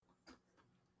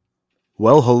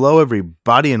Well, hello,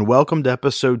 everybody, and welcome to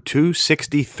episode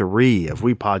 263 of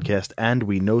We Podcast and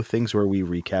We Know Things, where we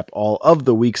recap all of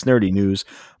the week's nerdy news.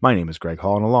 My name is Greg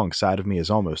Hall, and alongside of me, as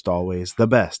almost always, the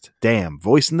best damn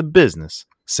voice in the business,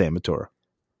 Sam Matura.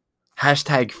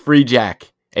 Hashtag Free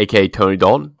Jack, a.k.a. Tony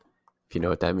Dalton, if you know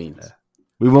what that means.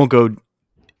 We won't go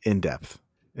in depth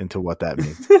into what that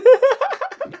means.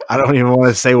 I don't even want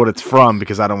to say what it's from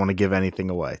because I don't want to give anything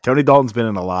away. Tony Dalton's been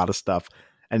in a lot of stuff.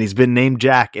 And he's been named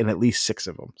Jack in at least 6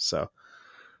 of them. So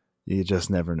you just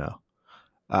never know.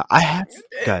 Go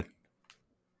ahead.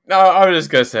 No, I was just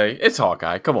going to say, it's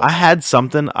Hawkeye. Come on. I had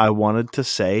something I wanted to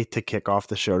say to kick off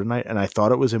the show tonight, and I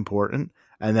thought it was important,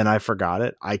 and then I forgot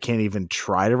it. I can't even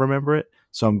try to remember it,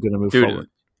 so I'm going to move forward.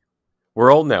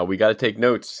 We're old now. We got to take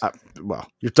notes. Well,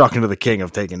 you're talking to the king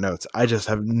of taking notes. I just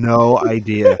have no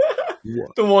idea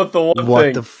what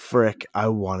the frick I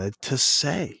wanted to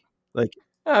say. Like,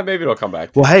 maybe it'll come back.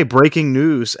 Well, hey, breaking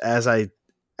news. As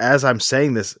I'm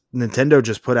saying this, Nintendo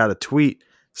just put out a tweet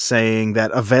saying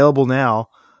that available now,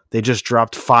 they just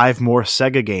dropped 5 more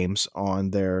Sega games on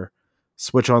their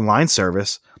Switch Online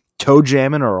service. Toe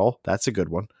Jam and Earl, that's a good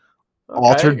one. Okay,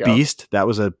 Altered Beast, that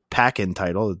was a pack-in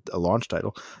title, a launch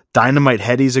title. Dynamite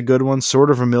Heady's a good one. Sword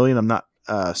of Vermilion, I'm not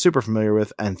super familiar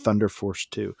with, and Thunder Force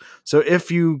 2. So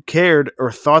if you cared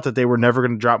or thought that they were never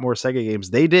going to drop more Sega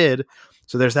games, they did.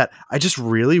 So there's that. I just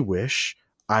really wish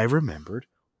I remembered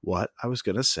what I was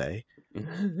going to say.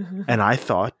 And I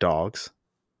thought dogs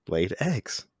laid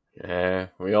eggs. Yeah,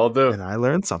 we all do. And I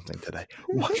learned something today.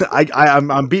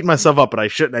 I'm beating myself up, but I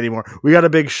shouldn't anymore. We got a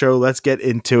big show. Let's get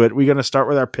into it. We're going to start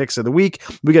with our picks of the week.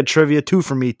 We got trivia, 2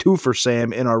 for me, 2 for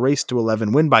Sam in our race to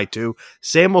 11 win by 2.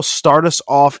 Sam will start us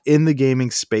off in the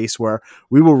gaming space where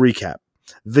we will recap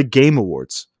the Game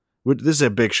Awards. This is a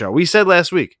big show. We said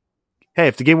last week, hey,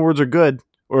 if the Game Awards are good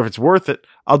or if it's worth it,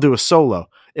 I'll do a solo.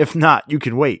 If not, you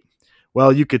can wait.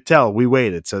 Well, you could tell we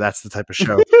waited, so that's the type of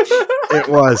show it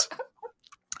was.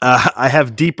 I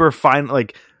have deeper,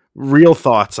 real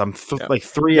thoughts. I'm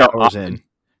 3 hours in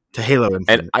to Halo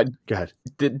Infinite. And Go ahead.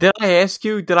 Did I ask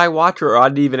you? Did I watch, or I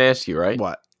didn't even ask you? Right?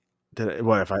 What?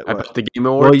 About the Game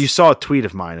Awards? Well, you saw a tweet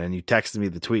of mine, and you texted me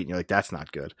the tweet, and you're like, "That's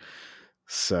not good."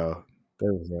 So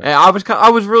there was that. And I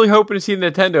was really hoping to see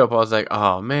Nintendo up. I was like,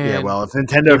 "Oh man!" Yeah. Well, if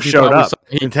Nintendo showed up,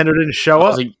 Nintendo didn't show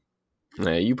up.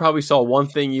 Yeah, you probably saw one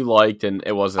thing you liked, and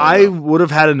it wasn't. I would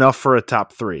have had enough for a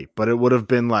top 3, but it would have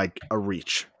been like a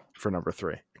reach for number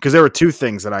 3 because there were 2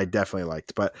 things that I definitely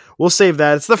liked, but we'll save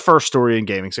that. It's the first story in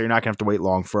gaming, so you're not gonna have to wait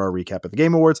long for our recap of the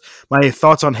Game Awards. My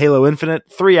thoughts on Halo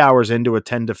Infinite, 3 hours into a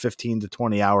 10 to 15 to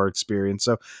 20 hour experience.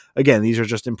 So again, these are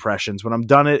just impressions. When I'm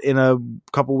done it in a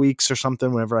couple weeks or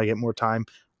something, whenever I get more time,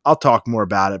 I'll talk more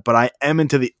about it, but I am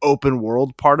into the open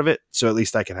world part of it, so at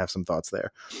least I can have some thoughts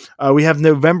there. We have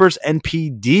November's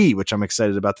NPD, which I'm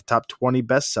excited about, the top 20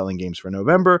 best-selling games for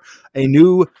November. A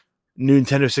new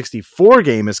Nintendo 64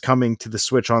 game is coming to the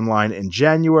Switch Online in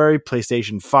January.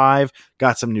 PlayStation 5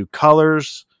 got some new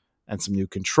colors and some new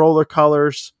controller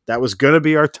colors. That was going to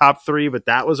be our top 3, but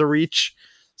that was a reach.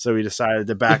 So we decided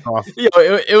to back off.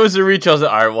 It was a reach. I was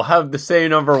like, all right, we'll have the same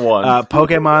number 1.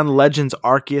 Pokemon Legends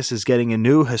Arceus is getting a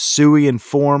new Hisuian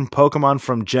form Pokemon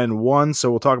from Gen 1. So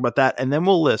we'll talk about that. And then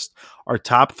we'll list our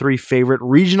top 3 favorite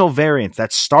regional variants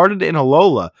that started in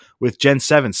Alola with Gen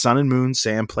 7, Sun and Moon.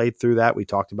 Sam played through that. We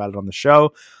talked about it on the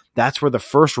show. That's where the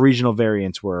first regional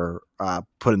variants were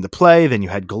put into play. Then you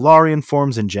had Galarian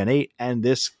forms in Gen 8, and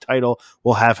this title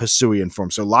will have Hisuian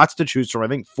forms. So lots to choose from. I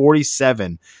think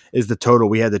 47 is the total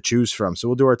we had to choose from. So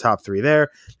we'll do our top 3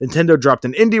 there. Nintendo dropped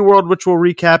an Indie World, which we'll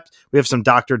recap. We have some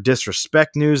Dr.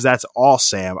 Disrespect news. That's all,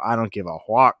 Sam. I don't give a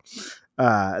whack.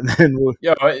 And then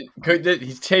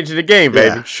he's changing the game,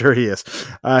 baby. Yeah, sure he is.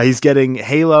 He's getting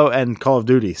Halo and Call of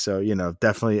Duty, so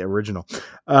definitely original.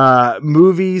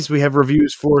 Movies, we have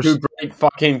reviews for 2 great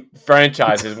fucking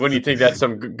franchises. Wouldn't you think that's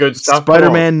some good stuff?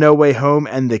 Spider-Man No Way Home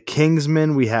and The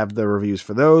Kingsman. We have the reviews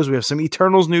for those. We have some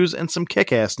Eternals news and some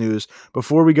Kick-Ass news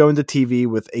before we go into TV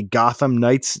with a Gotham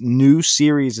Knights new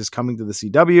series is coming to the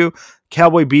CW.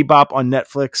 Cowboy Bebop on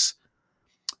Netflix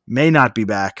may not be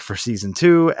back for season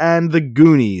 2, and the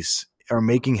Goonies are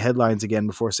making headlines again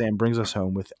before Sam brings us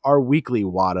home with our weekly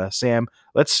WADA. Sam,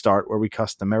 let's start where we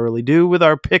customarily do with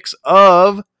our picks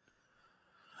of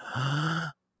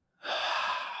the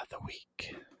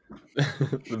week.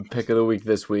 The pick of the week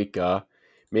this week.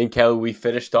 Me and Kelly, we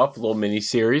finished up a little mini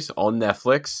series on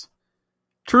Netflix.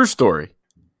 True story.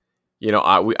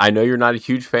 I know you're not a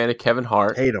huge fan of Kevin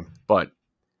Hart. Hate him. But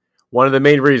one of the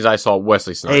main reasons I saw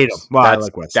Wesley Snipes. Hate him. Well, I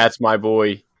like Wesley. That's my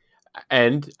boy.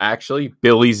 And actually,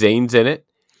 Billy Zane's in it,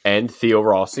 and Theo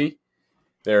Rossi.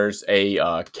 There's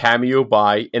a cameo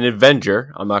by an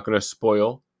Avenger. I'm not going to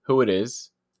spoil who it is.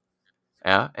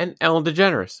 And Ellen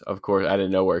DeGeneres, of course, out of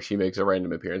nowhere, she makes a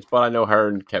random appearance. But I know her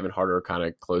and Kevin Hart are kind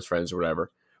of close friends or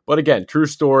whatever. But again, true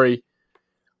story,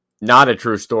 not a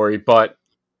true story, but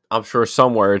I'm sure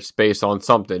somewhere it's based on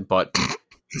something. But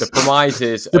the premise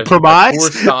is the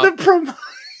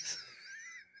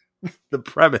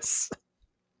premise.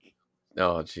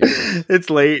 Oh, Jesus. It's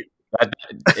late.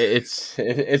 It's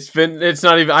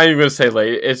not even, I'm even going to say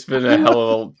late. It's been a hell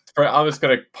of a, I'm just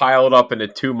going to pile it up into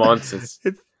 2 months.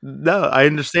 No, I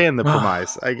understand the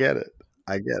premise. I get it.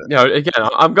 Again,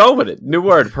 I'm going with it. New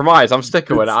word, premise. I'm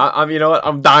sticking with it. I'm, you know what?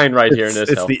 I'm dying right here in this.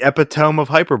 It's the epitome of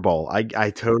hyperbole.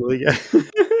 I totally get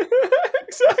it.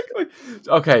 Exactly.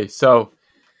 Okay, so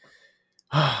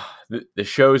the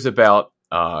show's about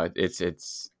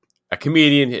it's a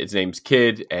comedian. His name's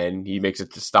Kid, and he makes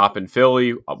it to stop in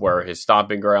Philly, where his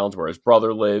stomping grounds, where his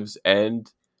brother lives,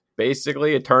 and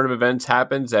basically a turn of events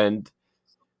happens, and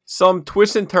some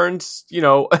twists and turns. You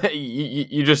know,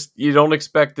 you don't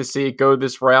expect to see it go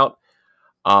this route.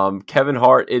 Kevin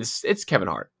Hart, it's Kevin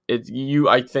Hart.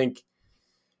 I think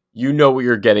you know what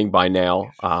you're getting by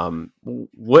now.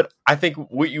 What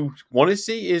you want to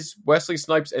see is Wesley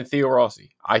Snipes and Theo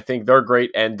Rossi. I think they're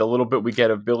great, and the little bit we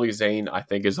get of Billy Zane, I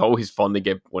think, is always fun to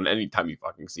get anytime you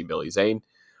fucking see Billy Zane.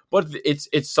 But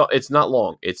it's not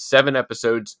long. It's 7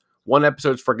 episodes. One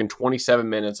episode's freaking 27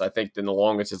 minutes. I think then the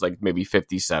longest is like maybe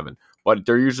 57. But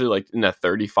they're usually like in that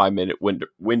 35-minute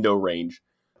window range.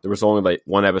 There was only like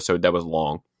one episode that was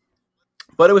long,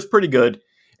 but it was pretty good.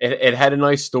 It had a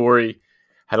nice story.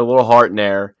 Had a little heart in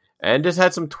there, and just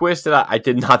had some twists that I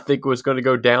did not think was going to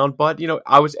go down. But,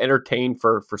 I was entertained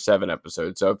for 7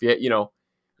 episodes. So if you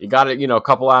got it, a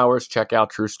couple hours, check out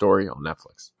True Story on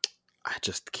Netflix. I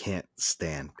just can't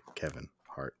stand Kevin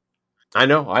Hart. I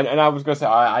know. And I was going to say,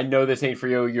 I know this ain't for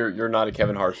you. You're not a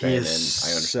Kevin Hart fan. He is, and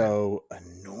I understand. So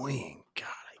annoying. God,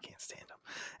 I can't stand him.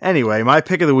 Anyway, my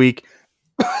pick of the week.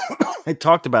 I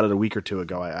talked about it a week or two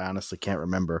ago. I honestly can't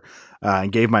remember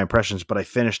and gave my impressions, but I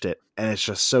finished it, and it's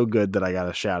just so good that I got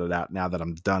to shout it out now that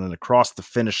I'm done and across the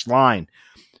finish line.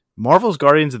 Marvel's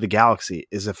Guardians of the Galaxy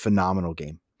is a phenomenal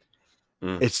game.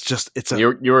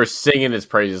 You were singing his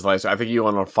praises last. I think you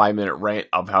went on a 5-minute rant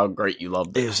of how great you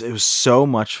loved it. It was so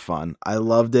much fun. I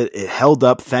loved it. It held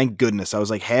up. Thank goodness. I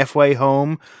was like halfway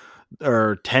home.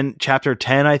 Or chapter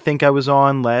 10, I think I was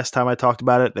on last time I talked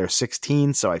about it. There's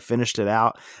 16, so I finished it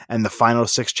out, and the final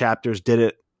 6 chapters did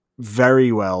it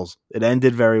very well. It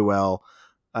ended very well.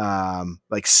 I'm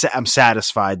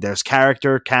satisfied. There's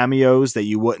character cameos that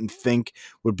you wouldn't think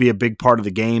would be a big part of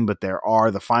the game, but there are.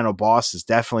 The final boss is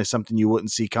definitely something you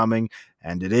wouldn't see coming,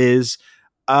 and it is.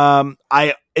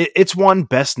 It's won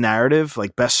best narrative,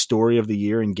 like best story of the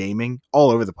year in gaming,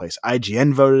 all over the place.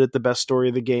 IGN voted it the best story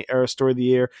of the game or story of the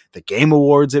year. The Game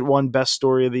Awards, it won best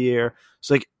story of the year.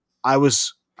 So like I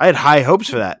had high hopes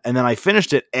for that, and then I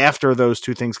finished it after those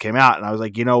 2 things came out, and I was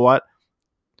like, you know what?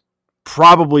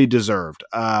 Probably deserved.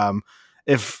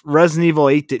 If Resident Evil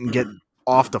 8 didn't get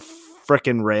off the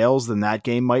frickin' rails, then that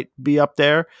game might be up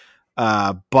there.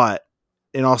 But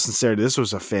in all sincerity, this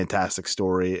was a fantastic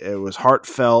story. It was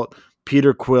heartfelt.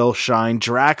 Peter Quill shined.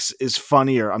 Drax is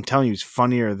funnier. I'm telling you, he's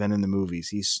funnier than in the movies.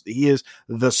 He is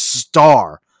the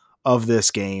star of this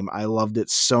game. I loved it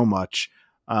so much.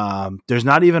 There's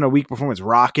not even a weak performance.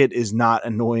 Rocket is not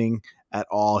annoying at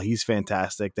all. He's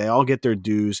fantastic. They all get their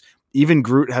dues. Even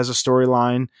Groot has a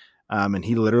storyline, and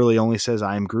he literally only says,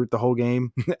 "I am Groot" the whole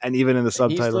game, and even in the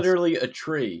subtitles. He's literally a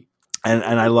tree. And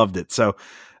I loved it. So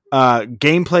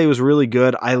gameplay was really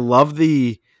good. I love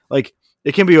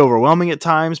it can be overwhelming at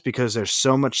times because there's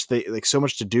so much so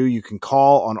much to do. You can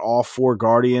call on all 4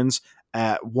 Guardians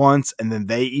at once, and then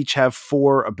they each have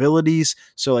 4 abilities.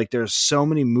 So like there's so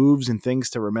many moves and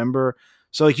things to remember.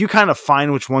 So like you kind of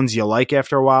find which ones you like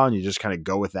after a while, and you just kind of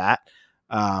go with that.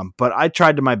 But I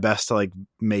tried my best to like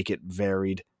make it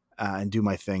varied and do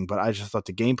my thing. But I just thought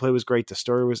the gameplay was great. The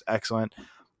story was excellent.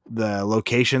 The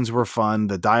locations were fun.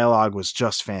 The dialogue was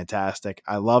just fantastic.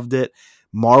 I loved it.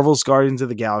 Marvel's Guardians of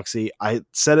the Galaxy. I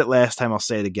said it last time. I'll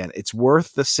say it again. It's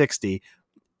worth the $60.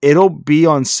 It'll be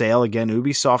on sale again.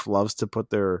 Ubisoft loves to put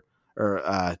their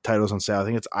titles on sale. I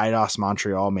think it's Eidos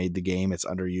Montreal made the game. It's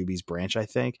under Ubi's branch, I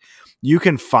think. You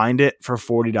can find it for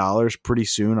 $40 pretty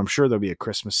soon. I'm sure there'll be a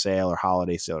Christmas sale or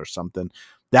holiday sale or something.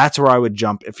 That's where I would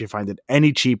jump if you find it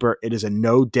any cheaper. It is a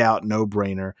no doubt, no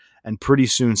brainer. And pretty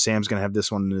soon Sam's going to have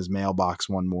this one in his mailbox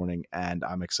one morning. And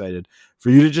I'm excited for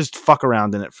you to just fuck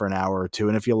around in it for an hour or 2.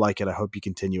 And if you like it, I hope you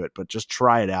continue it, but just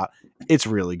try it out. It's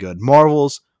really good.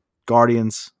 Marvel's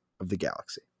Guardians of the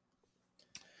Galaxy.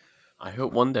 I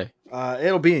hope one day.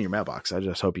 It'll be in your mailbox. I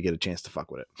just hope you get a chance to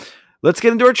fuck with it. Let's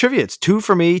get into our trivia. It's 2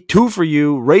 for me, 2 for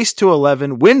you. Race to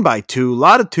 11, win by 2. A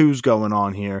lot of 2s going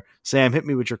on here. Sam, hit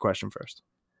me with your question first.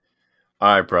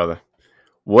 All right, brother.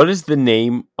 What is the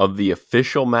name of the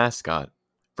official mascot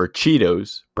for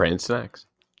Cheetos brand snacks?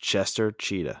 Chester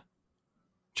Cheetah.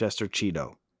 Chester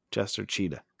Cheeto. Chester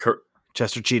Cheetah.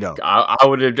 Chester Cheeto. I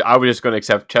was just going to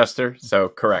accept Chester, so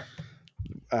correct.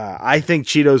 I think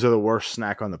Cheetos are the worst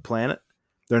snack on the planet.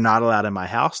 They're not allowed in my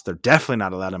house. They're definitely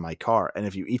not allowed in my car. And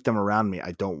if you eat them around me,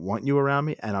 I don't want you around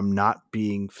me. And I'm not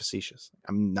being facetious.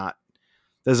 I'm not.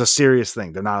 There's a serious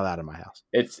thing. They're not allowed in my house.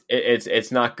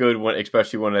 It's not good when,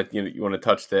 especially when you want to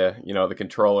touch the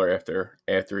controller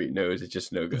after eating those. It's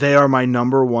just no good. They are my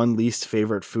number one least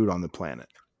favorite food on the planet.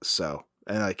 So,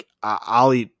 and like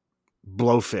I'll eat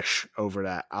blowfish over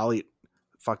that. I'll eat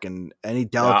fucking any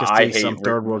delicacy some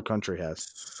third world country has.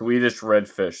 Swedish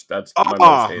redfish. That's my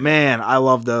most hated. Man, I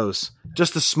love those.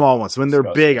 Just the small ones. When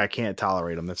they're big, I can't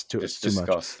tolerate them. That's too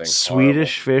disgusting. Much.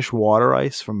 Swedish fish water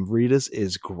ice from Rita's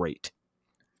is great.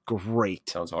 Great.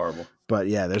 Sounds horrible. But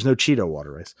yeah, there's no Cheeto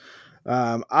water ice.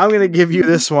 I'm going to give you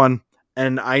this one,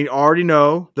 and I already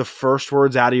know the first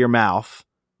words out of your mouth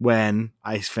when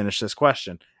I finish this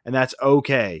question, and that's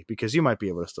okay because you might be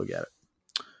able to still get it.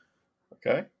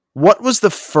 Okay. What was the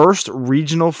first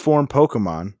regional form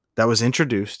Pokemon that was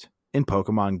introduced in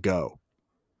Pokemon Go?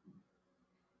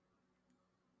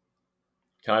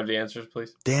 Can I have the answers,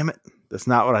 please? Damn it. That's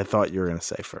not what I thought you were going to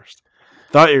say first.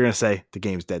 Thought you were going to say the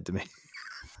game's dead to me.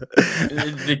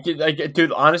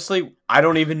 Dude, honestly, I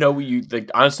don't even know what you like.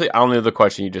 Honestly, I don't know the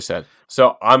question you just said.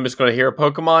 So I'm just going to hear a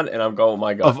Pokemon and I'm going with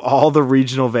my gut. Of all the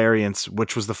regional variants,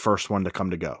 which was the first one to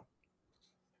come to Go?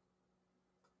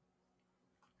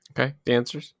 Okay, the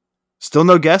answers? Still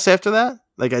no guess after that?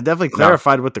 Like, I definitely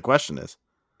clarified what the question is.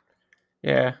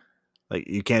 Yeah. Like,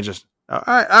 you can't just... All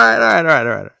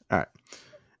right.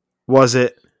 Was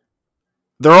it...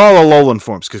 They're all Alolan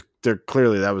forms, because they're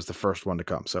clearly that was the first one to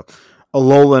come. So,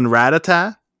 Alolan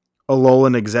Rattata,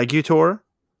 Alolan Exeggutor,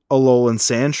 Alolan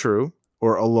Sandshrew,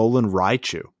 or Alolan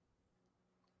Raichu?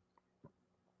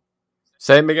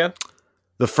 Say them again?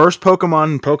 The first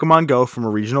Pokemon in Pokemon Go from a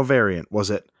regional variant, was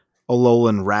it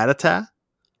Alolan Rattata,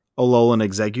 Alolan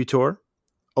Exeggutor,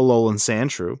 Alolan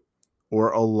Sandshrew,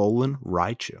 or Alolan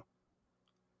Raichu?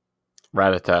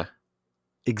 Rattata.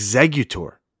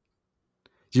 Exeggutor.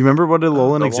 Do you remember what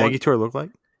Alolan Exeggutor looked like?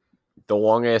 The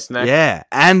long ass neck? Yeah,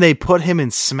 and they put him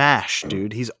in Smash,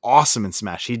 dude. He's awesome in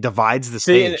Smash. He divides the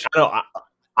stage.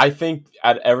 I think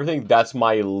at everything, that's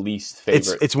my least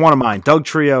favorite. It's one of mine.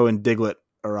 Dugtrio and Diglett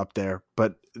are up there,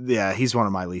 but yeah, he's one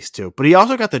of my least too. But he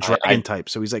also got the dragon type,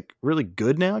 so he's like really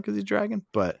good now because he's dragon.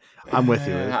 But I'm with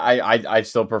you. I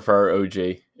still prefer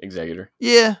OG Exeggutor.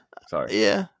 Yeah, sorry.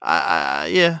 Yeah,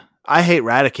 yeah. I hate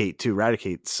Raticate too.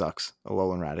 Raticate sucks.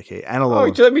 Alolan Raticate and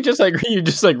Alolan. Oh, let me just like you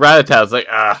just like Rattata. It's like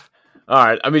all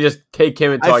right. Let me just take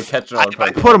him until I catch another Pokemon.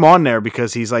 I put him on there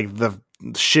because he's like the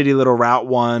shitty little route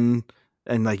one.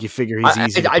 And like you figure he's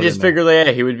easy. I just figured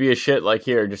he would be a shit like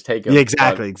here. Just take him. Yeah,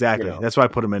 exactly. You know. That's why I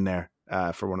put him in there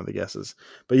for one of the guesses.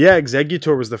 But yeah,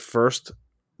 Exeggutor was the first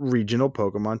regional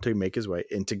Pokemon to make his way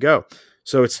into Go.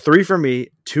 So it's 3 for me,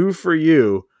 2 for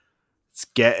you. It's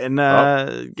getting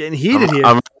heated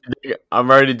here. I'm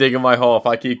already digging my hole if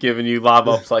I keep giving you lob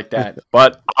ups like that.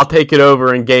 But I'll take it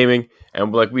over in gaming.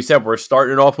 And like we said, we're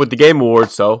starting it off with the Game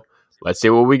Awards. So let's see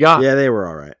what we got. Yeah, they were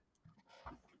all right.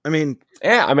 I mean,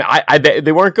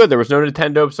 they weren't good. There was no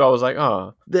Nintendo, so I was like,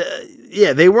 oh.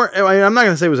 They weren't. I mean, I'm not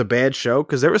going to say it was a bad show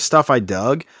because there was stuff I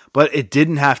dug, but it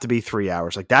didn't have to be 3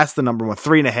 hours. Like, that's the number one.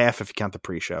 3.5 if you count the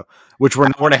pre-show, which we're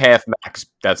 4.5 max.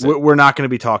 That's it. We're not going to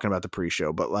be talking about the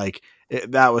pre-show, but like,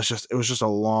 it was just a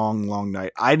long, long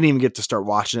night. I didn't even get to start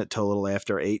watching it till a little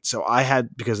after 8. So I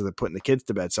had, because of the putting the kids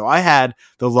to bed. So I had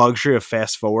the luxury of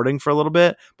fast forwarding for a little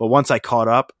bit, but once I caught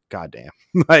up, goddamn,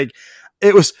 like,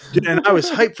 it was, and I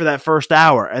was hyped for that first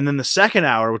hour. And then the second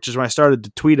hour, which is when I started to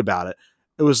tweet about it,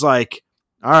 it was like,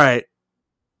 all right,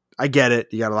 I get it.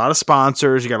 You got a lot of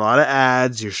sponsors. You got a lot of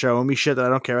ads. You're showing me shit that I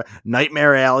don't care about.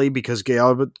 Nightmare Alley, because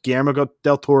Guillermo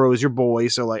del Toro is your boy.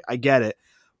 So, like, I get it.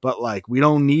 But, like, we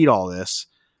don't need all this.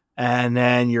 And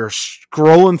then you're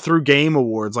scrolling through Game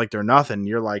Awards like they're nothing.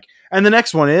 You're like, and the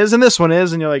next one is, and this one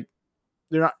is. And you're like,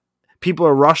 they're not. People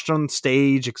are rushed on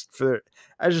stage.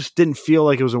 I just didn't feel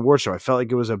like it was a award show. I felt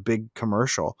like it was a big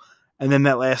commercial. And then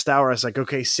that last hour, I was like,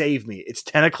 okay, save me. It's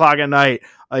 10 o'clock at night.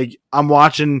 Like, I'm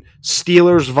watching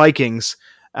Steelers Vikings,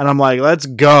 and I'm like, let's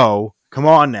go. Come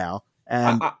on now.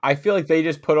 And I feel like they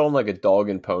just put on like a dog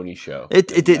and pony show. It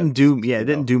didn't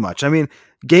do much. I mean,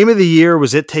 Game of the Year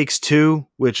was It Takes Two,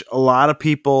 which a lot of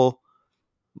people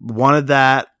wanted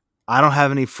that. I don't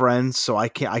have any friends, so I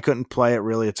couldn't play it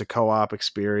really. It's a co-op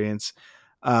experience.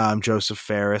 Joseph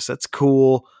Ferris, that's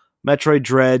cool. Metroid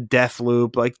Dread,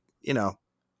 Deathloop, like,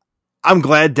 I'm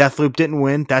glad Deathloop didn't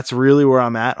win. That's really where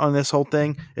I'm at on this whole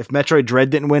thing. If Metroid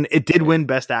Dread didn't win, it did win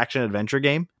Best Action Adventure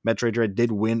Game. Metroid Dread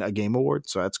did win a game award,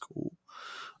 so that's cool.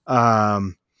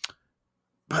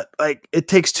 But like, It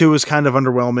Takes Two is kind of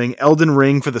underwhelming. Elden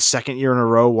Ring for the second year in a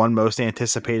row won most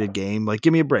anticipated game. Like,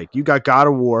 give me a break. You got God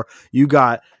of War, you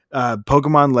got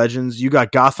Pokemon Legends, you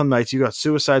got Gotham Knights, you got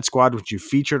Suicide Squad, which you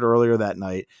featured earlier that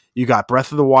night. You got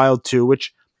Breath of the Wild 2,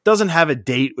 which doesn't have a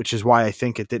date, which is why I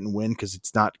think it didn't win, because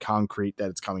it's not concrete that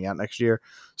it's coming out next year.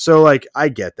 So like, I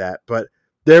get that, but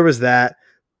there was that.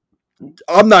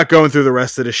 I'm not going through the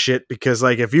rest of the shit because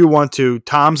like, if you want to,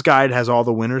 Tom's Guide has all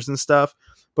the winners and stuff,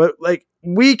 but like,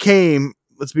 we came,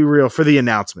 let's be real, for the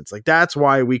announcements. Like, that's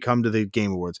why we come to the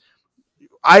Game Awards.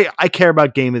 I care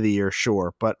about Game of the Year,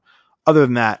 sure, but other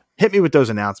than that, hit me with those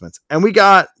announcements. And we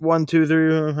got 1, 2, 3,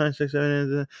 4, 5, 6,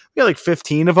 7, 8, we got like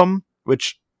 15 of them,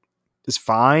 which is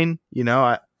fine.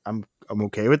 I'm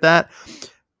okay with that.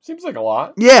 Seems like a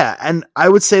lot. Yeah, and I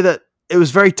would say that it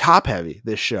was very top heavy,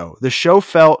 this show. The show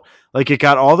felt like it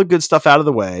got all the good stuff out of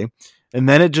the way, and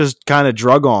then it just kind of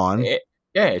drug on. It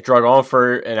drug on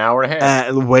for an hour and a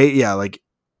half. Like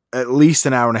at least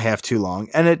an hour and a half too long.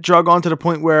 And it drug on to the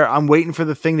point where I'm waiting for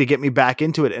the thing to get me back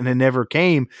into it, and it never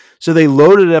came. So they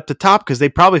loaded it up the top because they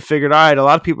probably figured, all right, a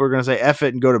lot of people are going to say F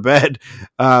it and go to bed.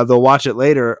 They'll watch it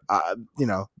later.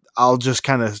 I'll just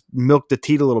kind of milk the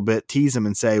teat a little bit, tease them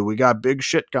and say, we got big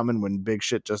shit coming when big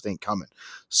shit just ain't coming.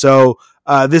 So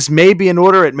this may be in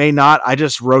order. It may not. I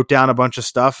just wrote down a bunch of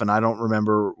stuff and I don't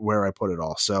remember where I put it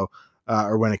all. So,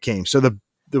 or when it came. So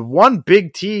the one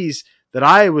big tease that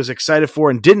I was excited for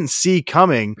and didn't see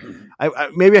coming,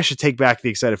 maybe I should take back the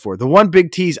excited for. The one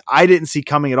big tease I didn't see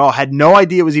coming at all, had no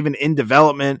idea it was even in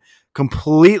development,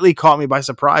 completely caught me by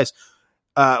surprise.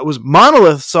 Was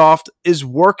Monolith Soft is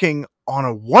working on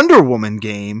a Wonder Woman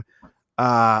game,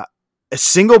 a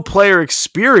single player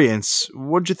experience.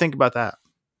 What'd you think about that?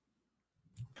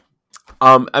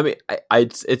 I mean, I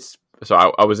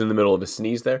was in the middle of a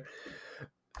sneeze there.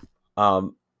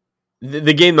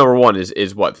 The game number one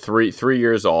is what, three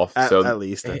years off. At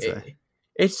least I'd say.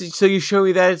 It's so you show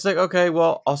me that, it's like, okay,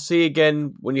 well, I'll see you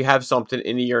again when you have something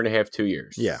in a year and a half, 2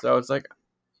 years. Yeah. So it's like,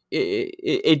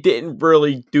 it didn't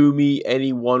really do me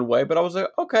any one way, but I was like,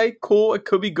 okay, cool. It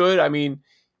could be good. I mean,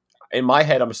 in my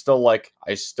head, I'm still like,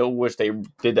 I still wish they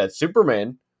did that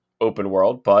Superman open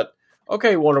world, but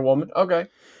okay, Wonder Woman. Okay.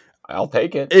 I'll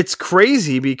take it. It's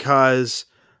crazy because,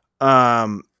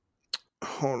 hold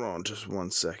on just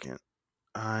 1 second.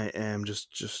 I am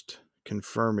just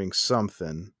confirming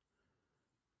something.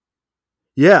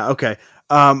 Yeah, okay.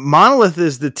 Monolith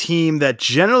is the team that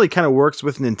generally kind of works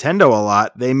with Nintendo a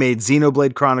lot. They made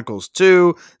Xenoblade Chronicles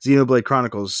 2, Xenoblade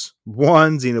Chronicles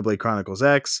 1, Xenoblade Chronicles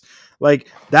X.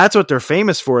 Like, that's what they're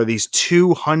famous for, these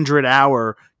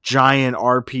 200-hour giant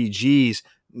RPGs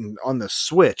on the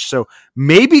Switch. So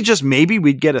maybe, just maybe,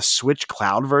 we'd get a Switch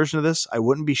cloud version of this. I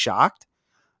wouldn't be shocked.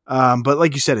 But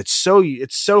like you said, it's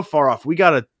so far off. We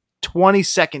got a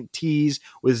 20-second tease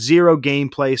with zero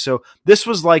gameplay. So this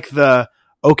was like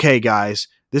okay, guys,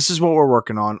 this is what we're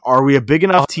working on. Are we a big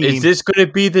enough team? Is this going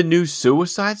to be the new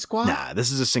Suicide Squad? Nah,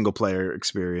 this is a single player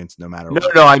experience no matter what.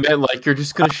 No, I meant like you're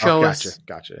just going to show us.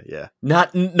 Gotcha, yeah.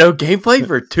 No gameplay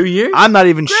for 2 years? I'm not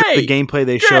even sure the gameplay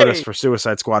they showed us for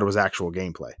Suicide Squad was actual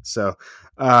gameplay. So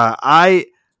it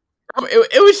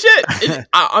was shit.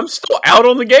 I'm still out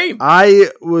on the game.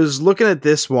 I was looking at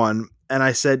this one and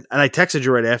I said, and I texted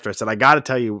you right after, I said, I got to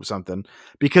tell you something,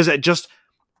 because it just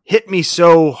hit me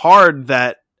so hard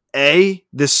that A,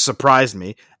 this surprised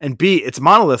me, and B, it's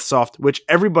Monolith Soft, which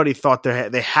everybody thought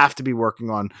they have to be working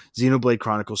on Xenoblade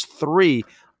Chronicles 3.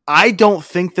 I don't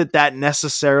think that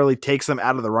necessarily takes them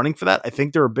out of the running for that. I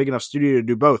think they're a big enough studio to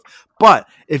do both. But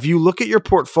if you look at your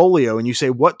portfolio and you say,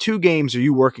 what 2 games are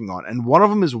you working on? And one of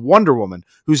them is Wonder Woman,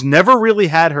 who's never really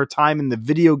had her time in the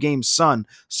video game sun,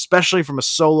 especially from a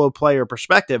solo player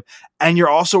perspective. And you're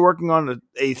also working on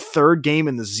a third game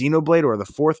in the Xenoblade, or the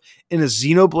fourth in a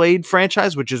Xenoblade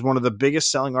franchise, which is one of the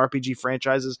biggest selling RPG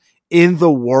franchises in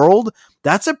the world.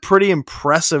 That's a pretty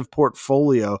impressive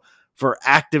portfolio for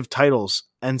active titles.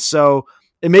 And so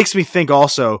it makes me think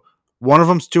also, one of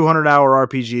them's 200-hour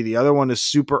RPG. The other one is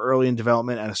super early in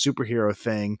development and a superhero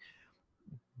thing.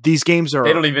 These games are...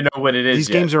 They don't even know what it is These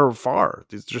games are far.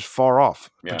 They're just far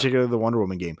off, particularly the Wonder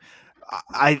Woman game.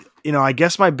 I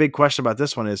guess my big question about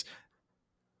this one is,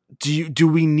 do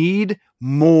we need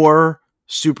more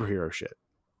superhero shit?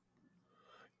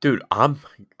 Dude, I'm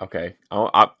okay.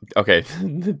 Okay,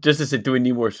 just to say, do we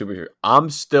need more superhero?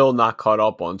 I'm still not caught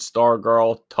up on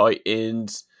Stargirl,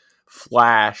 Titans,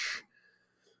 Flash,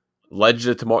 Legends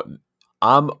of Tomorrow.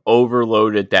 I'm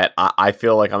overloaded that I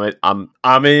feel like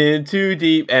I'm in too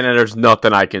deep, and there's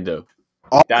nothing I can do.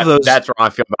 That's where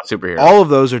I feel about superheroes. All of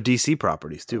those are DC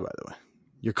properties too, by the way.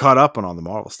 You're caught up on all the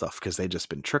Marvel stuff because they just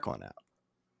been trickling out.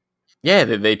 Yeah,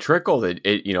 they trickled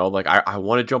it. Like I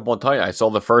want to jump on Titan. I saw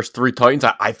the first 3 Titans.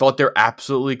 I thought they're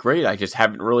absolutely great. I just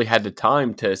haven't really had the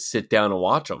time to sit down and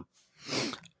watch them.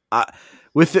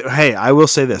 Hey, I will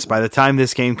say this: by the time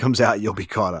this game comes out, you'll be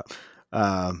caught up.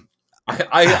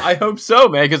 I hope so,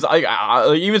 man. Because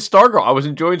I even Stargirl, I was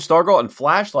enjoying Stargirl and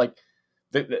Flash. Like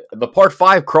the Part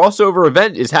 5 crossover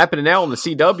event is happening now on the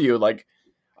CW. Like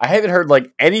I haven't heard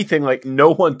like anything, like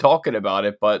no one talking about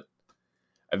it, but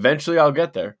eventually I'll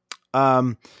get there.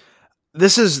 There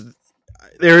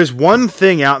is one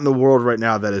thing out in the world right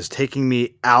now that is taking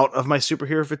me out of my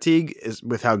superhero fatigue is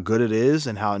with how good it is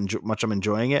and how much I'm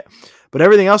enjoying it. But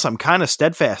everything else, I'm kind of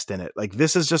steadfast in it. Like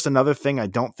this is just another thing I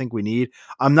don't think we need.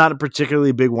 I'm not a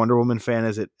particularly big Wonder Woman fan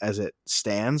as it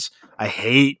stands. I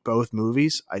hate both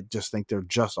movies. I just think they're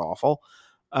just awful.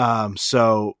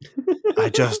 So I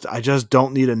just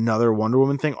don't need another Wonder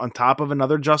Woman thing on top of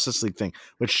another Justice League thing,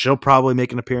 which she'll probably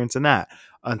make an appearance in that.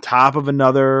 On top of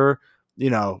another,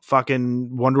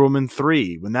 fucking Wonder Woman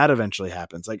 3 when that eventually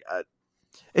happens. Like,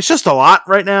 it's just a lot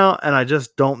right now, and I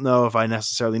just don't know if I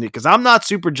necessarily need, because I'm not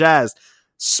super jazzed.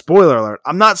 Spoiler alert,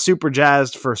 I'm not super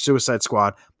jazzed for Suicide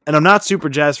Squad, and I'm not super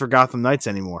jazzed for Gotham Knights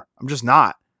anymore. I'm just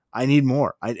not. I need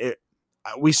more.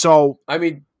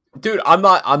 Dude, I'm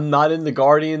not in the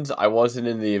Guardians. I wasn't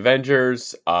in the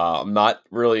Avengers. I'm not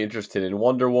really interested in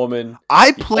Wonder Woman.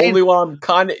 The only one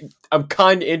I'm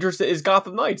kind of interested is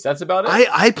Gotham Knights. That's about it.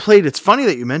 I played. It's funny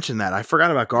that you mentioned that. I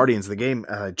forgot about Guardians, the game.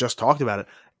 I just talked about it.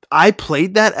 I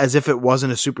played that as if it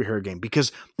wasn't a superhero game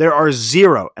because there are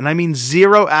zero, and I mean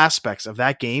zero aspects of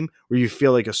that game where you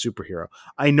feel like a superhero.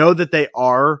 I know that they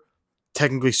are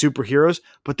technically superheroes,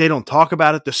 but they don't talk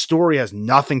about it. The story has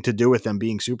nothing to do with them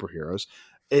being superheroes.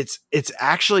 It's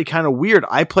actually kind of weird.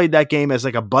 I played that game as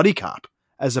like a buddy cop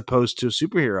as opposed to a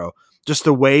superhero. Just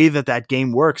the way that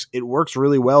game works, it works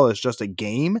really well as just a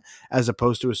game as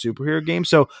opposed to a superhero game.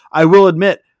 So I will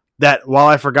admit that while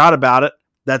I forgot about it,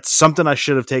 that's something I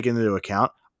should have taken into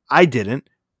account. I didn't.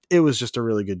 It was just a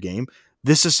really good game.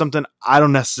 This is something I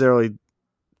don't necessarily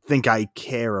think I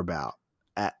care about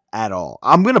at all.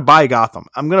 I'm going to buy Gotham.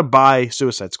 I'm going to buy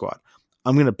Suicide Squad.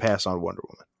 I'm going to pass on Wonder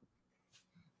Woman.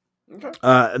 Okay.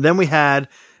 Then we had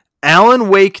Alan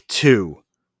Wake 2,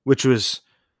 which was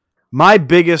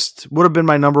would have been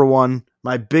my number one,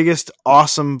 my biggest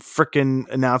awesome freaking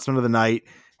announcement of the night.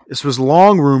 This was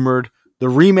long rumored. The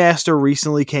remaster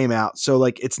recently came out. So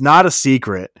like, it's not a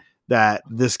secret that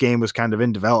this game was kind of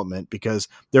in development because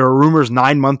there were rumors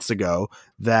 9 months ago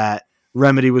that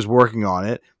Remedy was working on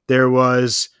it. There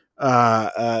was,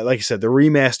 like I said, the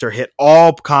remaster hit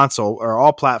all console or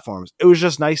all platforms. It was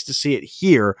just nice to see it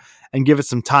here and give it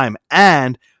some time.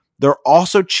 And they're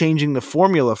also changing the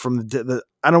formula from the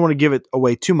I don't want to give it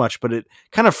away too much, but it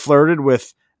kind of flirted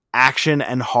with action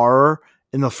and horror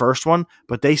in the first one.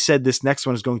 But they said this next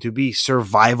one is going to be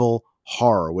survival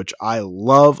horror, which I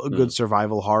love a good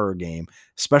survival horror game,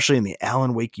 especially in the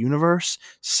Alan Wake universe.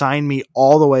 Sign me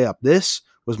all the way up. This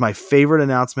was my favorite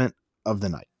announcement of the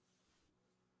night.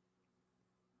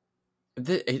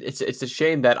 It's a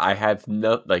shame that I have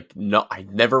I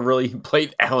never really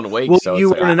played Alan Wake. Well, so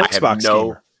you were an Xbox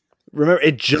gamer. Remember,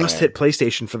 it just hit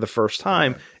PlayStation for the first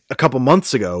time a couple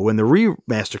months ago when the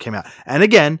remaster came out. And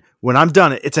again, when I'm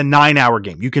done, it's a 9-hour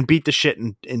game. You can beat the shit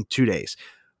in 2 days.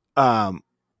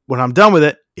 When I'm done with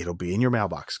it, it'll be in your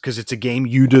mailbox because it's a game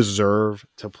you deserve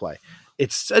to play.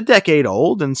 It's a decade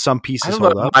old, and some pieces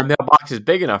hold up. My mailbox is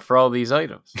big enough for all these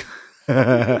items.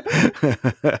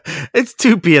 It's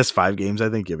 2 PS5 games. I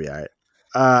think you'll be all right.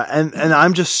 And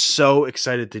I'm just so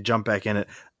excited to jump back in it.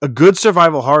 A good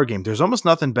survival horror game. There's almost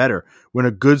nothing better when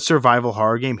a good survival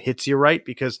horror game hits you right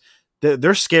because they're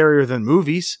scarier than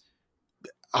movies,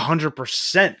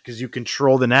 100% because you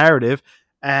control the narrative.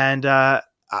 And I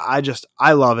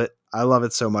love it. I love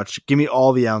it so much. Give me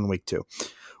all the Alan Wake 2.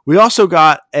 We also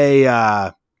got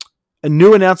a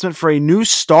new announcement for a new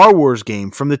Star Wars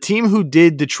game from the team who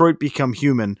did Detroit Become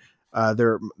Human.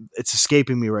 It's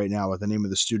escaping me right now what the name of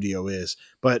the studio is,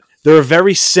 but they're a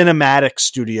very cinematic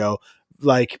studio,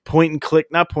 like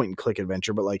not point and click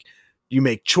adventure, but like you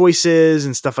make choices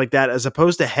and stuff like that, as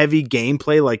opposed to heavy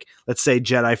gameplay like, let's say,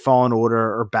 Jedi Fallen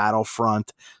Order or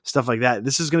Battlefront, stuff like that.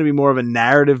 This is going to be more of a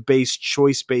narrative-based,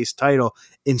 choice-based title.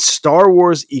 In Star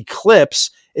Wars Eclipse,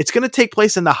 it's going to take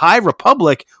place in the High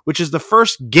Republic, which is the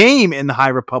first game in the High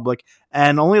Republic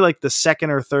and only like the second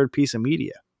or third piece of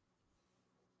media.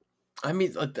 I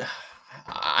mean,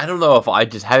 I don't know if I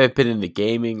just haven't been into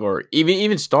gaming or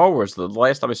even Star Wars. The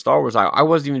last time in Star Wars, I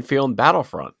wasn't even feeling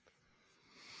Battlefront.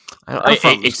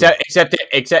 Except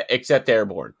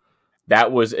Airborne.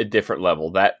 That was a different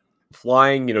level. That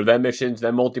flying, that missions,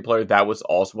 that multiplayer, that was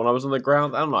awesome. When I was on the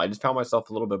ground, I don't know, I just found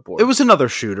myself a little bit bored. It was another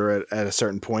shooter at a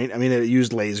certain point. I mean, it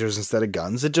used lasers instead of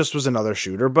guns. It just was another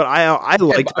shooter. But I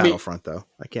liked Battlefront, though.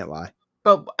 I can't lie.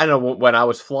 But I don't know, when I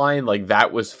was flying, like,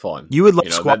 that was fun. You would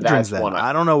love Squadrons then.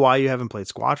 I don't know why you haven't played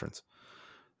Squadrons.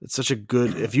 It's such a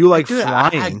good... If you like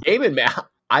flying... Gaming, man.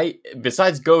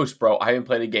 Besides Ghost, bro, I haven't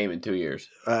played a game in 2 years.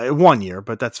 1 year,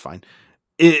 but that's fine.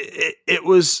 It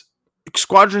was...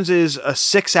 Squadrons is a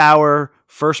 6-hour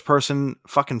first-person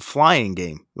fucking flying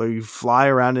game where you fly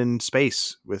around in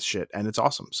space with shit, and it's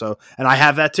awesome. So, and I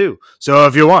have that too. So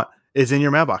if you want... It's in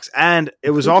your mailbox. And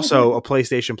it was also a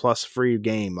PlayStation Plus free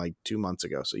game like 2 months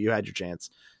ago. So you had your chance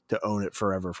to own it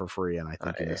forever for free, and I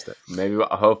think you missed it. Maybe,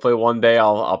 hopefully one day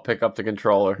I'll pick up the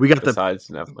controller. We got the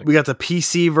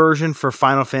PC version for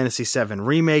Final Fantasy VII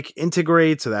Remake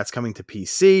Integrate, so that's coming to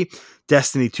PC.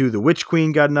 Destiny 2 The Witch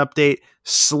Queen got an update.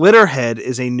 Slitterhead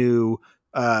is a new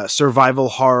survival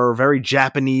horror, very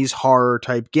Japanese horror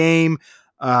type game.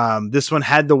 This one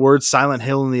had the word Silent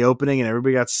Hill in the opening and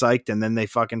everybody got psyched, and then they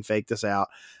fucking faked us out,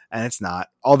 and it's not.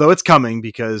 Although it's coming,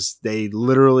 because they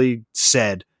literally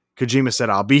said, Kojima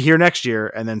said, I'll be here next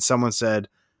year, and then someone said,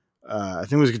 I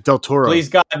think it was Del Toro. Please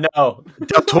God, no.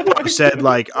 Del Toro said,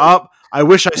 like, oh, I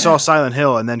wish I saw Silent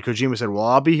Hill, and then Kojima said, well,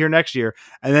 I'll be here next year,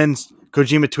 and then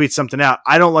Kojima tweets something out,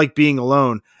 I don't like being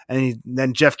alone. And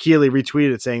then Jeff Keighley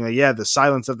retweeted it saying, like, yeah, the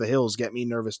silence of the hills get me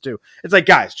nervous too. It's like,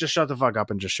 guys, just shut the fuck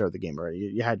up and just show the game already.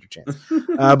 You had your chance.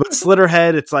 But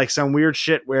Slitterhead, it's like some weird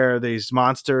shit where these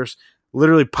monsters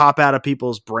literally pop out of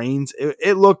people's brains.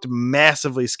 It looked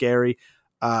massively scary.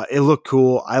 It looked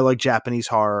cool. I like Japanese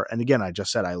horror. And again, I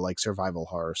just said I like survival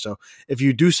horror. So if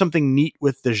you do something neat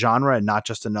with the genre and not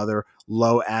just another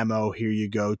low ammo, here you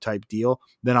go type deal,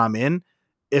 then I'm in.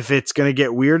 If it's going to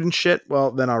get weird and shit,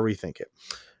 well, then I'll rethink it.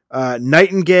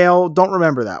 Nightingale, don't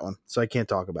remember that one, so I can't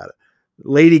talk about it.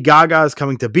 Lady Gaga is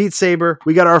coming to Beat Saber.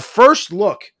 We got our first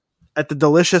look at the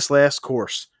delicious last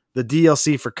course, the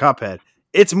DLC for Cuphead.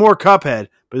 It's more Cuphead,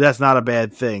 but that's not a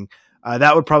bad thing.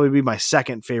 That would probably be my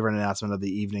second favorite announcement of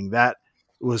the evening. That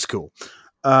was cool.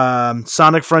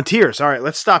 Sonic Frontiers. All right,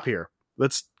 let's stop here.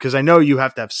 Because I know you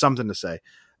have to have something to say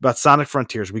about Sonic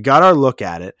Frontiers. We got our look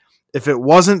at it. If it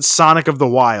wasn't Sonic of the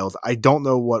Wild, I don't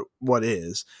know what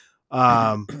is.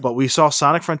 But we saw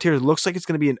Sonic Frontiers. It looks like it's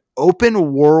going to be an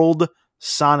open world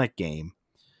Sonic game.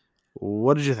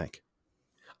 What did you think?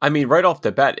 I mean, right off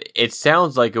the bat, it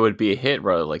sounds like it would be a hit,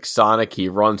 right? Like Sonic, he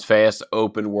runs fast,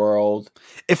 open world.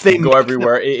 If they go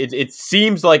everywhere, it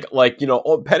seems like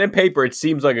pen and paper. It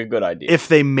seems like a good idea if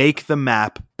they make the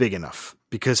map big enough.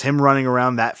 Because him running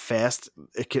around that fast,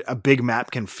 a big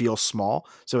map can feel small.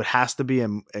 So it has to be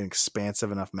an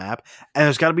expansive enough map. And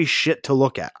there's got to be shit to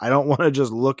look at. I don't want to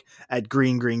just look at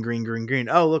green.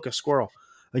 Oh, look, a squirrel.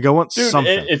 Like, I want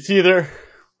something. It's either...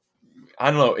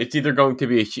 I don't know. It's either going to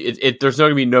be... there's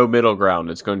going to be no middle ground.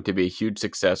 It's going to be a huge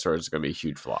success or it's going to be a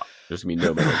huge flop. There's going to be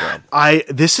no middle ground.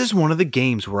 This is one of the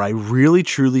games where I really,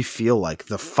 truly feel like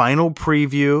the final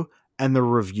preview and the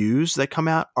reviews that come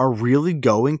out are really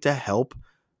going to help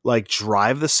like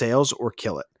drive the sales or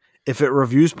kill it. If it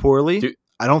reviews poorly,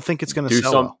 I don't think it's going to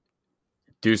sell well.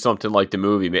 Do something like the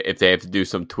movie. If they have to do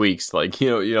some tweaks, like,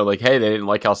 like, hey, they didn't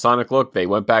like how Sonic looked. They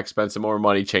went back, spent some more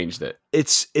money, changed it.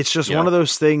 It's just one of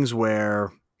those things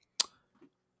where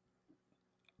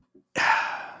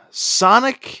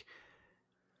Sonic,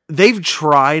 they've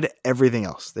tried everything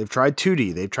else. They've tried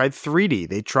 2D. They've tried 3D.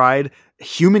 They tried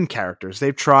human characters.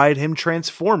 They've tried him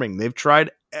transforming. They've tried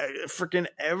freaking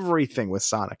everything with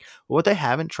Sonic. What they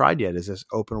haven't tried yet is this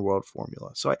open world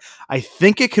formula. So I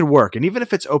think it could work. And even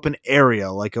if it's open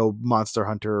area, like a Monster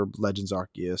Hunter, Legends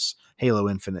Arceus, Halo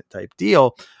Infinite type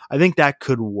deal, I think that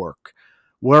could work.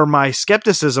 Where my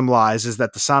skepticism lies is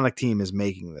that the Sonic team is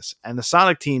making this. And the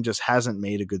Sonic team just hasn't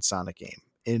made a good Sonic game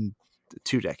in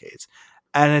 2 decades.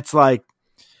 And it's like,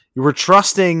 we're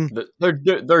trusting... They're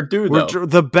due, though.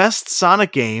 The best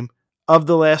Sonic game of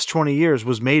the last 20 years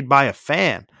was made by a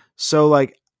fan. So,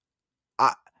 like,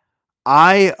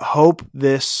 I hope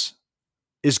this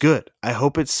is good. I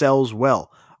hope it sells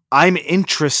well. I'm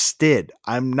interested.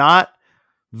 I'm not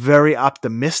very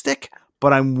optimistic,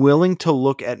 but I'm willing to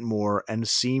look at more and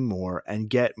see more and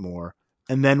get more,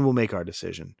 and then we'll make our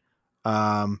decision.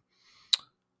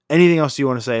 Anything else you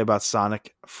want to say about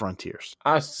Sonic Frontiers?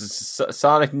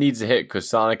 Sonic needs a hit because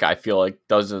Sonic, I feel like,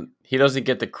 doesn't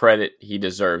get the credit he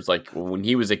deserves. Like when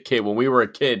he was a kid, when we were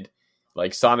a kid,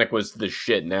 like Sonic was the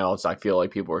shit. Now I feel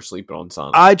like people are sleeping on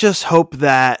Sonic. I just hope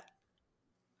that,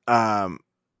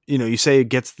 you say it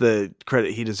gets the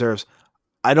credit he deserves.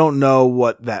 I don't know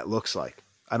what that looks like.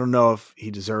 I don't know if he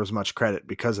deserves much credit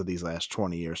because of these last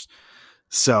 20 years.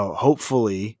 So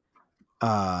hopefully,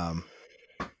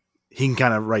 he can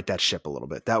kind of right that ship a little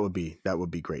bit. That would be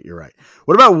great. You're right.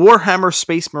 What about Warhammer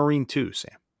Space Marine 2,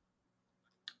 Sam?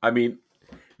 I mean,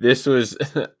 this was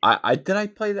I did I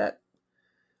play that?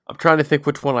 I'm trying to think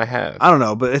which one I have. I don't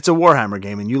know, but it's a Warhammer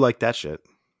game, and you like that shit.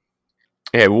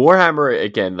 Yeah, Warhammer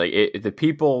again. Like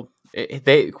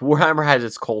Warhammer has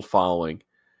its cult following.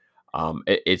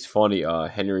 It's funny.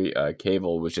 Henry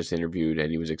Cavill was just interviewed,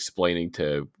 and he was explaining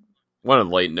to one of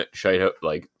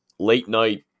the late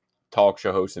night talk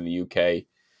show hosts in the UK,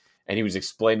 and he was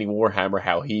explaining Warhammer,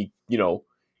 how he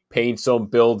paints them,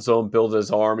 builds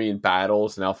his army in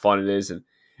battles, and how fun it is. And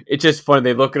it's just funny.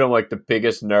 They look at him like the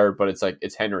biggest nerd, but it's like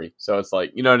it's Henry, so it's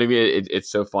like, you know what I mean. It's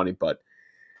so funny, but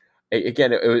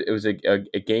again, it was a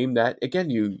game that, again,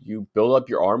 you build up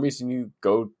your armies and you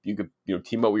could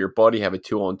team up with your buddy, have a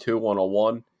 2-on-2,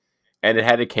 1-on-1, and it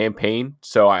had a campaign.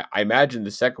 So I imagine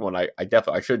the second one, I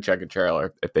should check a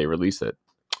trailer if they release it.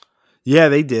 Yeah,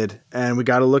 they did, and we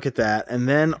got to look at that. And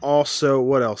then also,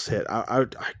 what else hit? I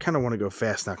kind of want to go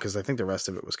fast now because I think the rest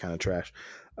of it was kind of trash.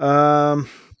 Well,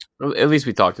 at least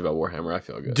we talked about Warhammer. I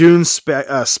feel good. Dune,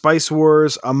 Spice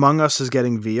Wars, Among Us is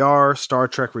getting VR. Star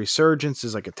Trek Resurgence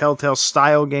is like a Telltale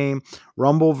style game.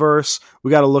 Rumbleverse.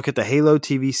 We got to look at the Halo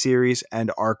TV series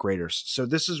and Arc Raiders. So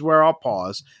this is where I'll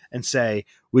pause and say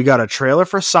we got a trailer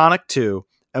for Sonic 2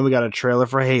 and we got a trailer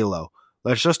for Halo.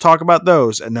 Let's just talk about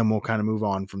those, and then we'll kind of move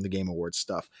on from the Game Awards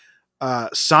stuff.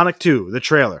 Sonic 2, the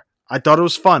trailer. I thought it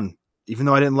was fun. Even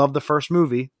though I didn't love the first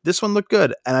movie, this one looked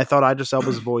good, and I thought Idris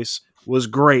Elba's voice was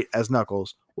great as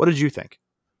Knuckles. What did you think?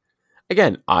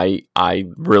 Again, I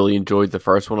really enjoyed the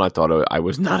first one. I thought I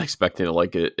was not expecting to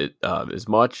like it as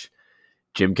much.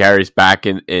 Jim Carrey's back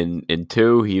in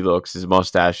 2. He looks, his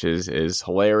mustache is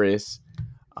hilarious.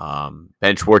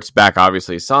 Ben Schwartz back,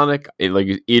 obviously, Sonic. Like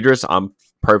Idris, I'm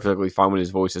perfectly fine with his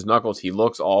voice as Knuckles. He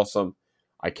looks awesome.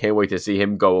 I can't wait to see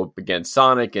him go up against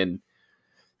Sonic and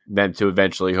them to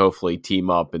eventually, hopefully,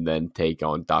 team up and then take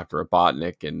on Dr.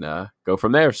 Robotnik and go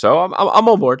from there. So I'm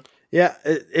on board. Yeah,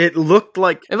 it looked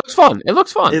like it looks fun. It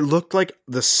looks fun. It looked like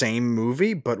the same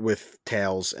movie, but with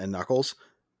Tails and Knuckles.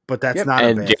 But that's not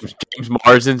and a bad James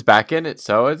Marsden's back in it,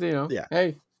 so it's, yeah.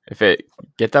 Hey, if it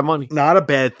get that money, not a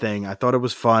bad thing. I thought it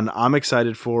was fun. I'm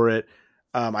excited for it.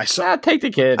 Take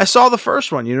the kid. I saw the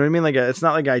first one. You know what I mean? Like, it's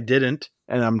not like I didn't,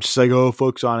 and I'm just like, oh,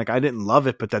 fuck Sonic. I didn't love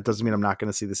it, but that doesn't mean I'm not going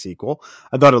to see the sequel.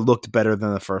 I thought it looked better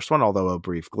than the first one, although a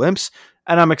brief glimpse,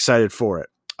 and I'm excited for it.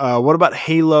 What about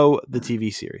Halo, the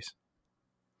TV series?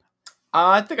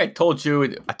 I think I told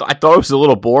you. I thought it was a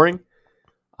little boring.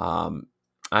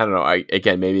 I don't know.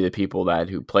 Again, maybe the people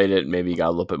who played it maybe got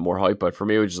a little bit more hype, but for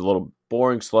me, it was just a little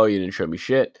boring, slow. You didn't show me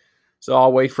shit. So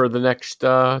I'll wait for the next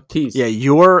tease. Yeah,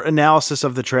 your analysis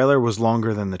of the trailer was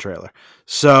longer than the trailer.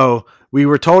 So we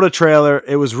were told a trailer.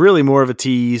 It was really more of a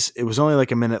tease. It was only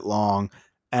like a minute long.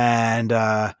 And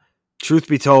truth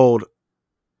be told,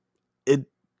 it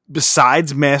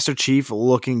besides Master Chief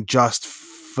looking just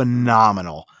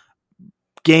phenomenal,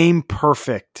 game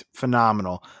perfect,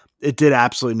 phenomenal, it did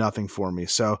absolutely nothing for me.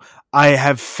 So I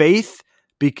have faith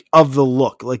of the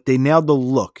look. Like, they nailed the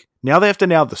look. Now they have to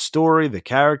nail the story, the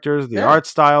characters, the art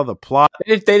style, the plot.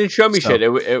 They didn't show me shit.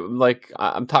 Like,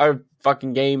 I'm tired of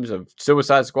fucking games of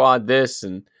Suicide Squad, this,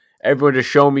 and everyone just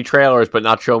showing me trailers, but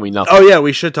not showing me nothing. Oh, yeah,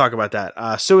 we should talk about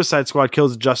that. Suicide Squad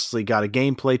Kills the Justice League got a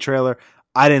gameplay trailer.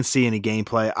 I didn't see any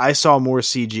gameplay. I saw more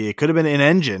CG. It could have been in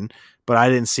engine, but I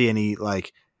didn't see any,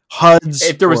 like, HUDs.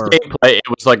 If there was gameplay, it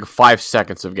was like 5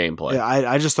 seconds of gameplay. Yeah,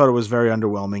 I just thought it was very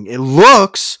underwhelming. It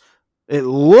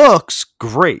looks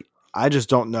great. I just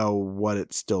don't know what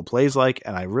it still plays like,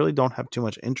 and I really don't have too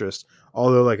much interest.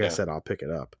 Although, like I said, I'll pick it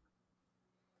up.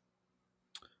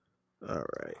 All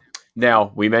right.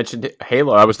 Now, we mentioned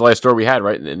Halo. That was the last story we had,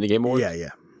 right, in the Game Awards? Yeah.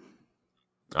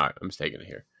 All right, I'm just taking it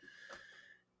here.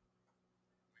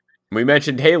 We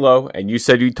mentioned Halo, and you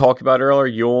said you talked about earlier,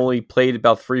 you only played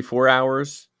about 3-4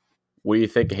 hours. What do you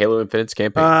think of Halo Infinite's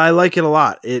campaign? I like it a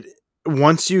lot.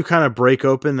 Once you kind of break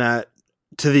open that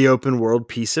to the open world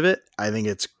piece of it, I think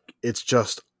it's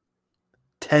just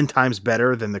 10 times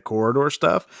better than the corridor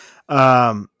stuff.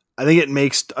 I I think it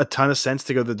makes a ton of sense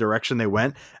to go the direction they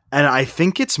went. And I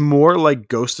think it's more like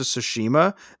Ghost of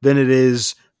Tsushima than it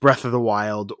is Breath of the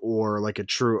Wild or like a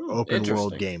true open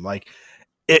world game. Like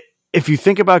if you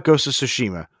think about Ghost of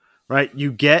Tsushima, right,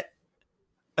 you get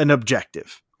an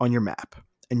objective on your map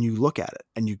and you look at it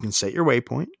and you can set your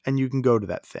waypoint and you can go to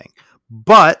that thing.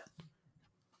 But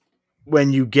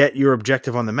when you get your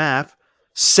objective on the map,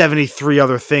 73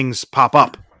 other things pop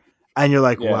up and you're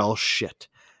like, well, shit.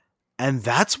 And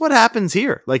that's what happens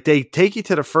here. Like they take you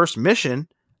to the first mission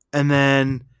and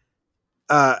then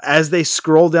as they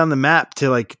scroll down the map to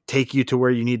like take you to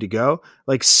where you need to go,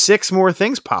 like 6 more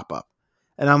things pop up.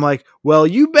 And I'm like, well,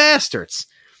 you bastards.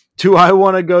 Do I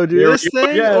want to go do this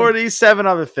thing or these 7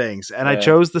 other things? And I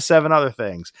chose the 7 other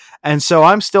things. And so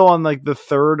I'm still on like the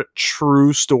 3rd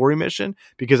true story mission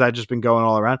because I've just been going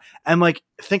all around. And like,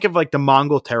 think of like the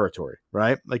Mongol territory,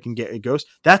 right? Like in Ghost.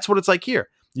 That's what it's like here.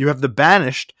 You have the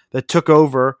Banished that took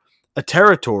over a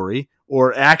territory,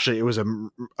 or actually it was a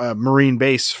Marine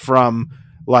base from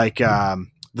like the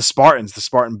Spartans, the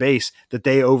Spartan base that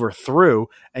they overthrew.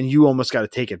 And you almost got to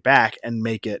take it back and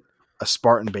make it a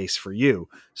Spartan base for you.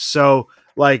 So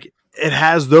like it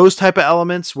has those type of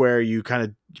elements where you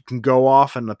can go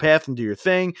off on the path and do your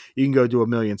thing. You can go do a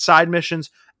million side missions.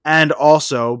 And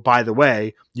also, by the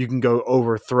way, you can go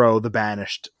overthrow the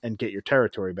Banished and get your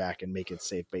territory back and make it a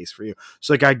safe base for you.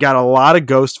 So like I got a lot of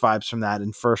Ghost vibes from that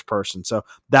in first person. So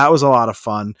that was a lot of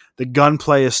fun. The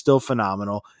gunplay is still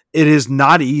phenomenal. It is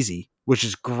not easy, which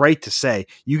is great to say.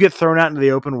 You get thrown out into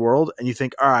the open world and you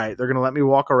think, all right, they're going to let me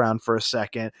walk around for a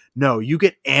second. No, you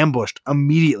get ambushed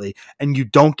immediately and you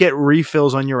don't get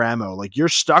refills on your ammo. Like you're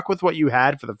stuck with what you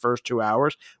had for the first 2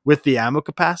 hours with the ammo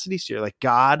capacity. So you're like,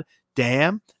 God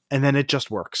damn. And then it just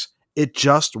works. It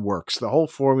just works. The whole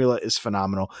formula is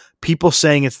phenomenal. People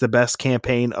saying it's the best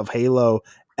campaign of Halo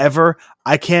ever.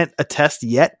 I can't attest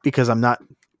yet because I'm not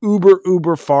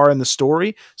uber far in the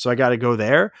story, so I got to go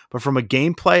there. But from a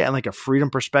gameplay and like a freedom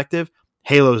perspective,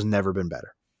 Halo's never been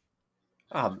better.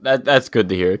 Oh, that's good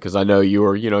to hear because I know you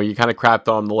kind of crapped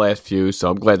on the last few,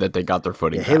 so I'm glad that they got their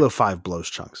footing. Yeah, Halo 5 blows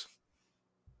chunks.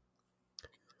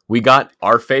 We got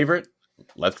our favorite.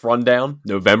 Let's run down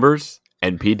November's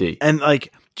NPD. And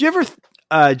like, do you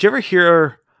ever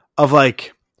hear of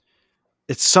like,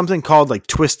 it's something called like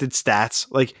twisted stats?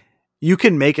 Like you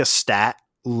can make a stat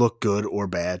look good or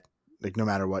bad. Like no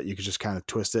matter what, you could just kind of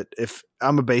twist it. If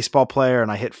I'm a baseball player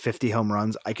and I hit 50 home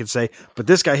runs, I could say, but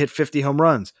this guy hit 50 home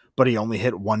runs, but he only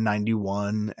hit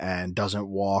 191 and doesn't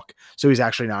walk. So he's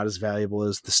actually not as valuable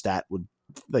as the stat would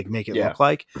like make it look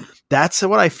like. That's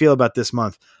what I feel about this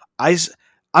month.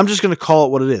 I'm just going to call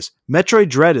it what it is. Metroid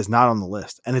Dread is not on the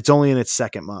list and it's only in its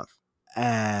 2nd month.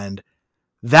 And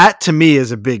that to me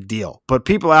is a big deal. But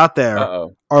people out there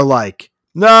are like,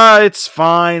 nah, it's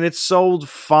fine. It's sold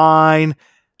fine.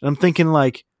 And I'm thinking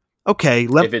like, okay,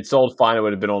 if it sold fine, it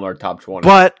would have been on our top 20.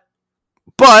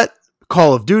 But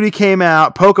Call of Duty came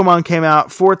out, Pokemon came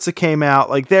out, Forza came out.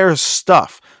 Like there's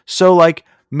stuff. So like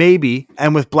maybe,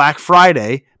 and with Black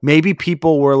Friday, maybe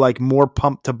people were like more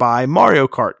pumped to buy Mario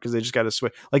Kart because they just got to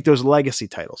switch, like those legacy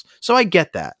titles. So I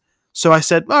get that. So I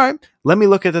said, all right, let me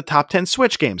look at the top 10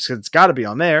 Switch games because it's got to be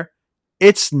on there.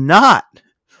 It's not.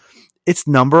 It's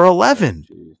number 11.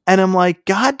 And I'm like,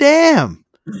 God damn.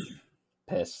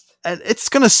 Pissed. And it's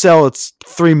going to sell. It's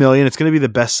 3 million. It's going to be the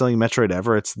best selling Metroid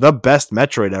ever. It's the best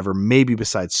Metroid ever, maybe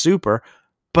besides Super.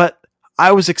 But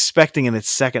I was expecting in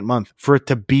its 2nd month for it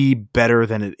to be better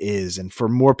than it is. And for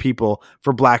more people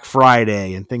for Black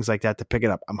Friday and things like that to pick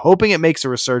it up. I'm hoping it makes a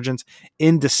resurgence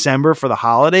in December for the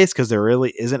holidays because there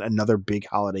really isn't another big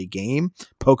holiday game.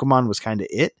 Pokemon was kind of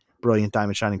it. Brilliant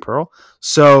Diamond Shining Pearl.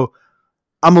 So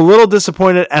I'm a little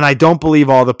disappointed, and I don't believe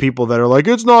all the people that are like,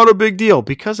 it's not a big deal,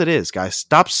 because it is, guys.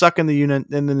 Stop sucking the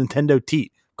Nintendo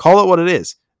teat. Call it what it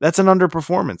is. That's an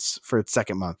underperformance for its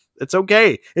 2nd month. It's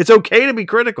okay. It's okay to be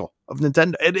critical of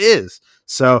Nintendo. It is.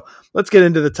 So let's get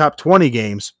into the top 20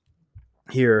 games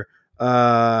here.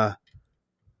 Well,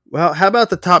 how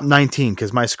about the top 19?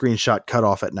 Because my screenshot cut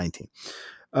off at 19.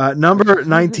 Number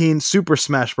 19, Super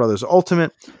Smash Bros.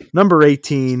 Ultimate. Number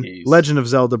 18, Legend of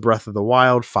Zelda Breath of the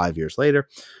Wild, 5 years later.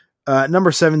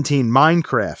 Number 17,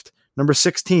 Minecraft. Number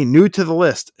 16, new to the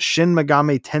list, Shin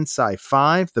Megami Tensei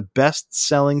 5, the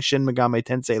best-selling Shin Megami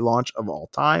Tensei launch of all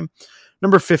time.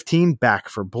 Number 15, Back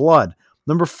 4 Blood.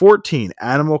 Number 14,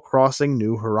 Animal Crossing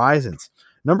New Horizons.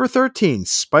 Number 13,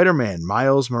 Spider-Man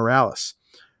Miles Morales.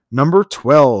 Number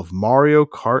 12, Mario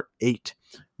Kart 8.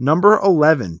 Number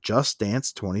 11, Just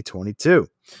Dance 2022.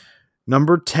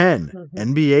 Number 10,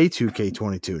 NBA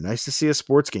 2K22. Nice to see a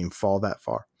sports game fall that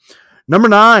far. Number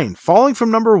 9, falling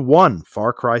from number 1,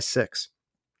 Far Cry 6.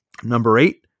 Number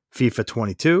 8, FIFA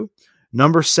 22.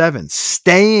 Number 7,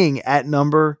 staying at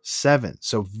number 7.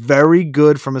 So very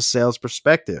good from a sales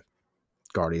perspective.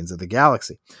 Guardians of the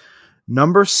Galaxy.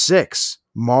 Number 6,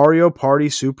 Mario Party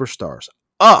Superstars.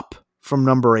 Up from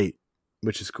number 8,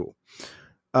 which is cool.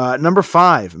 Number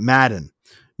 5, Madden.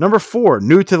 Number 4,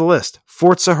 new to the list,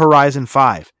 Forza Horizon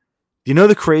 5. Do you know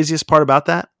the craziest part about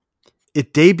that?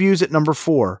 It debuts at number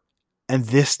 4, and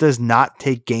this does not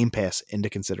take Game Pass into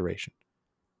consideration.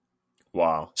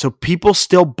 Wow. So people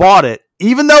still bought it,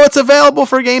 even though it's available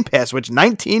for Game Pass, which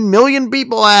 19 million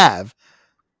people have.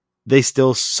 They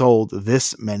still sold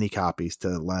this many copies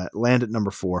to land at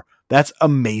number 4. That's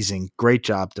amazing. Great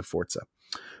job to Forza.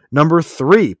 Number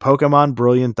 3, Pokemon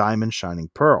Brilliant Diamond Shining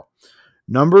Pearl.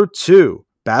 Number 2,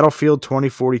 Battlefield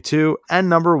 2042. And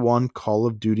number 1, Call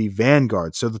of Duty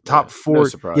Vanguard. So the top 4,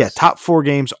 top 4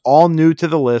 games, all new to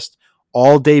the list,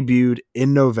 all debuted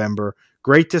in November.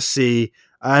 Great to see.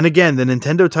 And again, the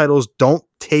Nintendo titles don't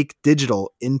take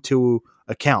digital into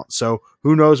account. So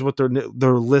who knows what their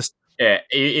list. Yeah,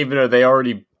 even though they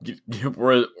already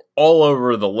were all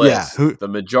over the list, the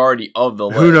majority of the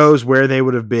list. Who knows where they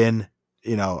would have been,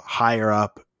 higher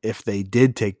up if they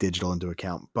did take digital into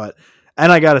account.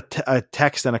 And I got a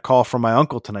text and a call from my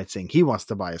uncle tonight saying he wants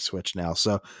to buy a Switch now.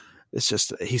 So it's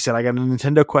just, he said, I got a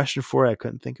Nintendo question for you. I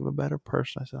couldn't think of a better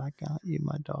person. I said, I got you,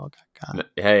 my dog. I got it.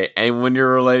 Hey, and when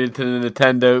you're related to the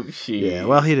Nintendo, yeah,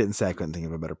 well, he didn't say I couldn't think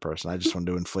of a better person. I just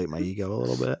wanted to inflate my ego a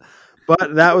little bit.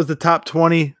 But that was the top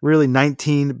 20, really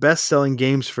 19 best-selling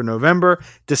games for November.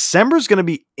 December is going to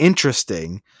be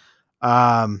interesting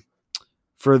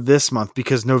for this month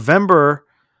because November,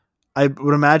 I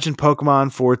would imagine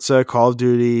Pokemon, Forza, Call of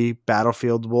Duty,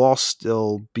 Battlefield will all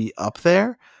still be up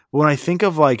there. But when I think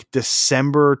of like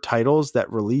December titles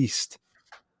that released,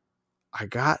 I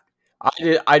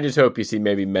just hope you see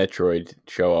maybe Metroid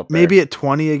show up. Maybe at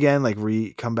 20 again, like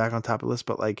come back on top of the list,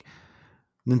 but like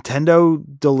Nintendo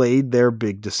delayed their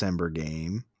big December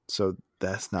game, so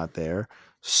that's not there.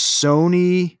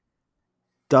 Sony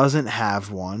doesn't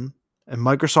have one, and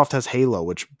Microsoft has Halo,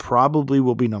 which probably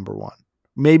will be number 1.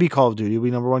 Maybe Call of Duty will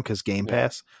be number 1 because Game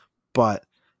Pass, but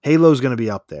Halo's going to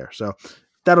be up there, so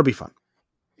that'll be fun.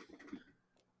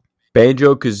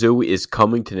 Banjo-Kazooie is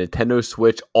coming to Nintendo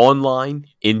Switch online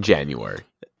in January.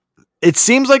 It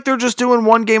seems like they're just doing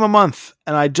 1 game a month,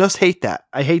 and I just hate that.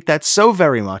 I hate that so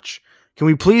very much. Can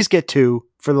we please get 2?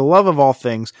 For the love of all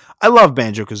things, I love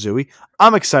Banjo-Kazooie.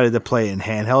 I'm excited to play it in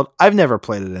handheld. I've never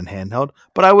played it in handheld,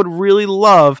 but I would really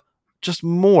love just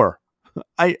more.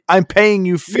 I'm paying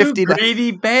you $50. You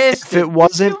greedy bastard.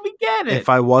 If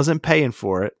I wasn't paying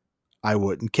for it, I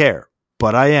wouldn't care.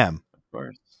 But I am. Of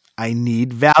course. I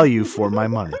need value for my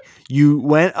money. You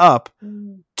went up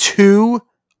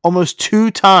almost 2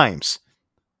 times.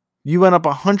 You went up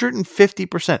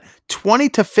 150%,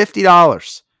 $20 to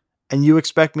 $50. And you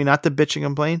expect me not to bitch and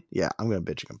complain? Yeah, I'm going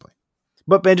to bitch and complain.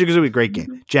 But Banjo-Kazooie, great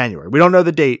game. January. We don't know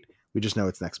the date. We just know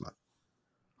it's next month.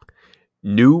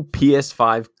 New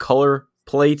PS5 color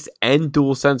plates and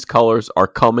DualSense colors are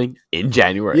coming in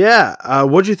January. Yeah.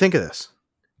 What'd you think of this?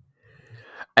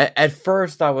 At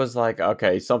first, I was like,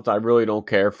 okay, something I really don't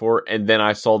care for. And then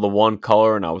I saw the one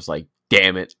color and I was like,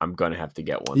 damn it, I'm going to have to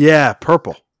get one. Yeah,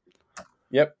 purple.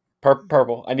 Yep.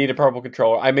 Purple. I need a purple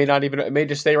controller. It may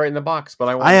just stay right in the box, but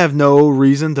I have no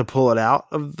reason to pull it out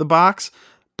of the box.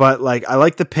 But like, I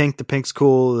like the pink. The pink's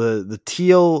cool. The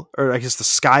teal, or I guess the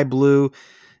sky blue.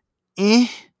 The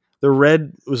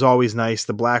red was always nice.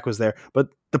 The black was there, but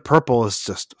the purple is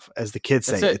just, as the kids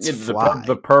say, it's fly.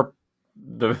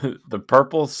 The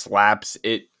purple slaps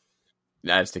it.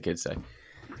 As the kids say.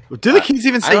 Do the kids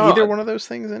even say either one of those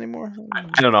things anymore? I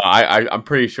don't know. I'm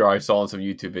pretty sure I saw in some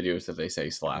YouTube videos that they say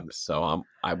slaps, so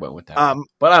I went with that.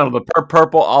 But I don't know. The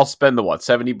purple, I'll spend the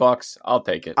 $70. I'll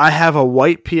take it. I have a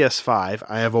white PS5.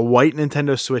 I have a white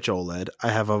Nintendo Switch OLED.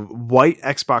 I have a white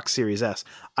Xbox Series S.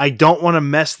 I don't want to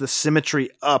mess the symmetry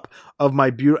up of my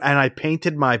beauty. And I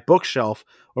painted my bookshelf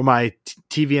or my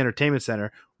TV entertainment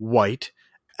center white,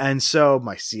 and so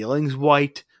my ceiling's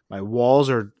white. My walls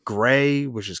are gray,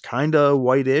 which is kind of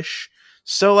whitish.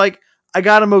 So, like, I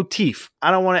got a motif.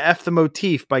 I don't want to F the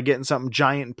motif by getting something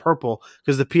giant and purple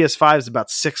because the PS5 is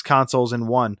about 6 consoles in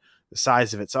one, the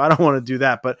size of it. So I don't want to do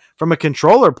that. But from a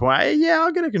controller point,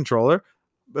 I'll get a controller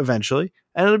eventually,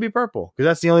 and it'll be purple because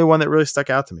that's the only one that really stuck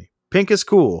out to me. Pink is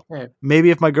cool. Yeah.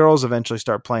 Maybe if my girls eventually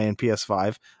start playing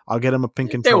PS5, I'll get them a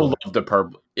pink controller. They will love the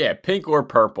purple. Yeah, pink or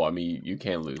purple. I mean, you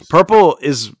can't lose. Purple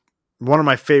is one of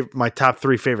my top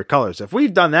 3 favorite colors. If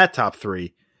we've done that top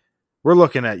 3, we're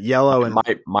looking at yellow and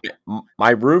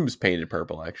my room's painted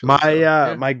purple. Actually,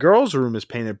 my girl's room is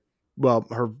painted. Well,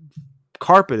 her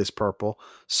carpet is purple.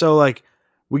 So like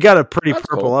We got a pretty That's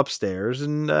purple cool. upstairs,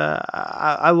 and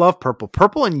I love purple.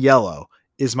 Purple and yellow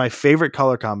is my favorite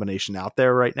color combination out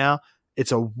there right now.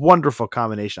 It's a wonderful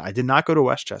combination. I did not go to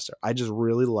Westchester. I just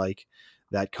really like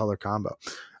that color combo.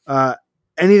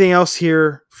 Anything else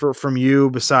here from you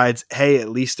besides, hey, at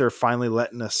least they're finally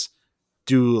letting us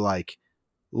do like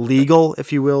legal,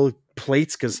 if you will,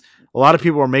 plates? Because a lot of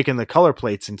people were making the color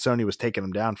plates, and Sony was taking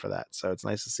them down for that. So it's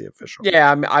nice to see official.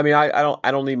 Yeah,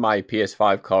 I don't need my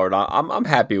PS5 card. I'm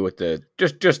happy with the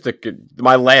just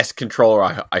my last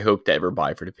controller. I hope to ever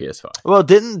buy for the PS5. Well,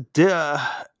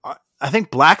 I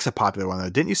think black's a popular one though.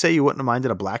 Didn't you say you wouldn't have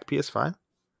minded a black PS5?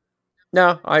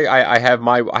 No, I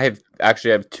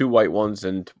have two white ones,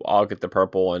 and I'll get the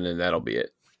purple, and then that'll be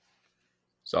it.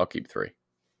 So I'll keep 3.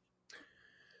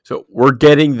 So we're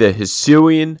getting the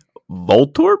Hisuian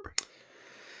Voltorb.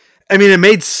 I mean, it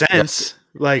made sense. Yes.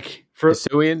 Like for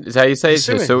Hisuian, is that how you say it?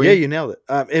 Hisuian? Yeah, you nailed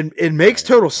it. It makes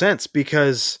total sense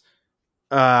because,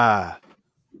 and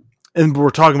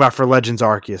we're talking about for Legends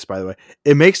Arceus, by the way.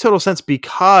 It makes total sense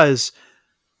because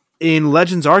in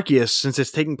Legends Arceus, since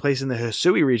it's taking place in the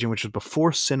Hisui region, which was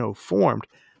before Sinnoh formed,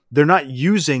 they're not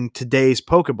using today's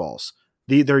Pokeballs.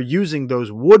 They're using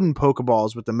those wooden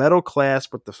Pokeballs with the metal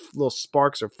clasp with the little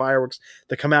sparks or fireworks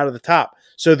that come out of the top.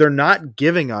 So they're not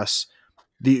giving us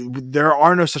there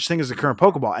are no such thing as the current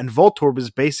Pokeball. And Voltorb is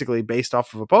basically based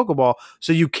off of a Pokeball.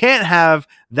 So you can't have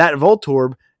that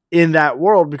Voltorb in that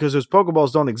world because those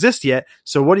Pokeballs don't exist yet.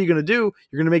 So what are you going to do?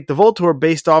 You're going to make the Voltorb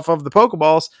based off of the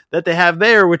Pokeballs that they have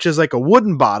there, which is like a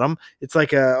wooden bottom. It's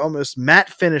like a almost matte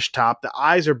finish top. The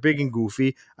eyes are big and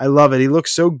goofy. I love it. He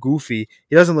looks so goofy.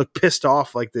 He doesn't look pissed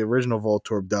off like the original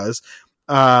Voltorb does.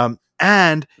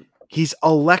 And he's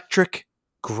electric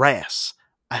grass.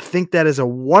 I think that is a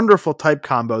wonderful type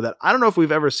combo that I don't know if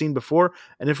we've ever seen before.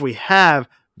 And if we have,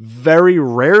 very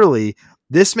rarely.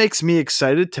 This makes me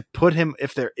excited to put him,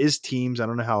 if there is teams, I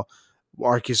don't know how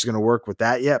Arceus is going to work with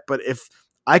that yet, but if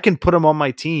I can put him on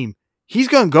my team, he's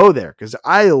going to go there because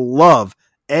I love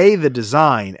A, the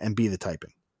design, and B, the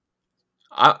typing.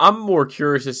 I'm more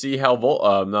curious to see how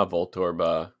not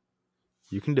Voltorb.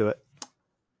 You can do it.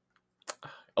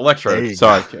 Electrode.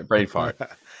 Sorry, brain fart.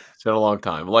 It's been a long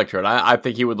time. Electrode. I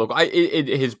think he would look.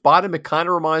 His bottom. It kind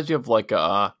of reminds me of like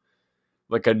a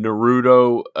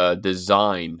Naruto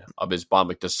design of his bottom,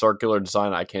 like the circular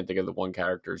design. I can't think of the one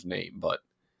character's name, but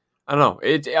I don't know.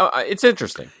 It's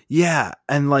interesting. Yeah,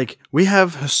 and like we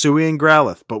have Hisui and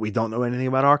Growlithe, but we don't know anything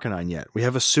about Arcanine yet. We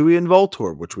have Hisui and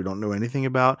Voltorb, which we don't know anything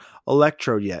about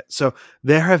Electrode yet. So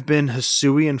there have been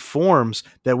Hisuian forms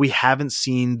that we haven't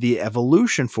seen the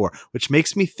evolution for, which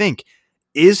makes me think,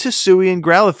 is Hisui and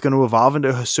Growlithe going to evolve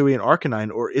into Hisui and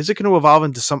Arcanine, or is it going to evolve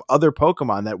into some other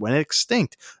Pokemon that went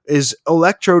extinct? Is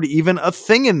Electrode even a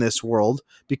thing in this world?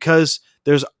 Because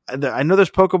I know there's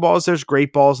Pokeballs, there's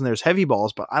Great Balls, and there's Heavy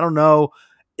Balls, but I don't know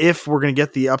if we're going to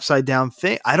get the upside down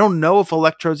thing. I don't know if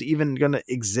Electrode's even going to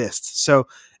exist. So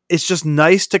it's just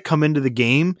nice to come into the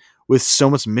game with so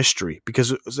much mystery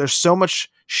because there's so much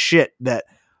shit that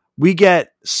we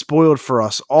get spoiled for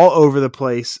us all over the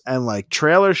place, and like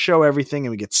trailers show everything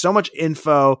and we get so much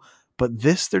info, but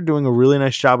they're doing a really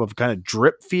nice job of kind of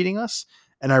drip feeding us.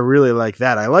 And I really like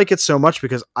that. I like it so much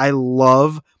because I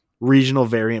love regional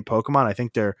variant Pokemon. I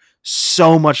think they're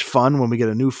so much fun when we get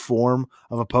a new form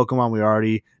of a Pokemon we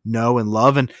already know and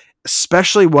love, and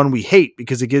especially one we hate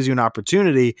because it gives you an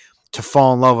opportunity to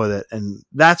fall in love with it. And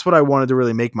that's what I wanted to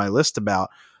really make my list about,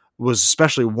 was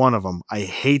especially one of them. I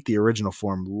hate the original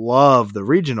form, love the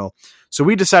regional. So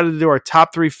we decided to do our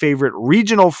top 3 favorite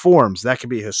regional forms. That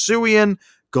could be Hisuian,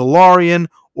 Galarian,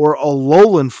 or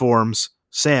Alolan forms.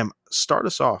 Sam, start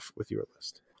us off with your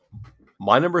list.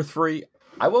 My number 3,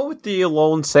 I went with the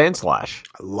Alolan Sandslash.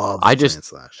 I love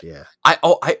Sandslash, yeah. I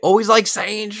always like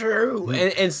Sandshrew,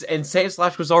 and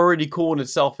Sandslash was already cool in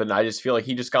itself, and I just feel like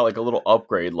he just got like a little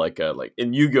upgrade, like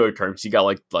in Yu-Gi-Oh terms, he got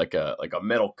like a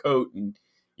metal coat, and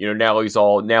now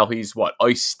he's what,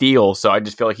 Ice Steel, so I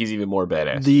just feel like he's even more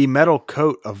badass. The metal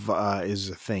coat is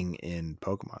a thing in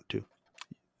Pokemon too.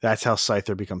 That's how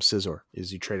Scyther becomes Scizor,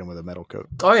 is you trade him with a metal coat.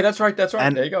 Oh yeah, that's right.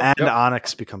 And, there you go. And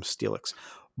Onix becomes Steelix.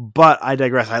 But I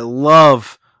digress. I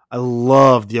love the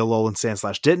Alolan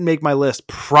Sandslash. Didn't make my list.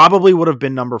 Probably would have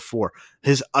been number 4.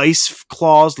 His ice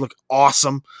claws look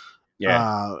awesome.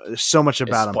 Yeah, there's so much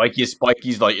about him.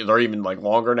 Spiky's like they're even like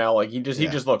longer now. Like he just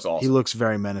looks awesome. He looks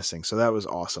very menacing. So that was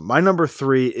awesome. My number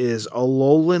 3 is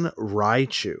Alolan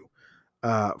Raichu.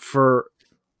 For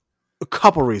a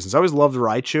couple reasons. I always loved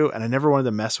Raichu, and I never wanted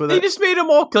to mess with it. They just made him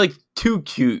all like too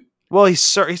cute. Well,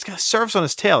 he's got surfs on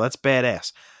his tail. That's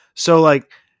badass. So like,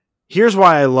 here's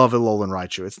why I love Alolan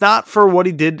Raichu. It's not for what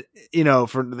he did,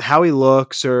 for how he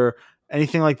looks or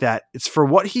anything like that. It's for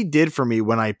what he did for me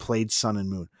when I played Sun and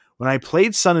Moon. When I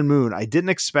played Sun and Moon, I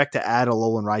didn't expect to add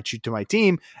Alolan Raichu to my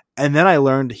team, and then I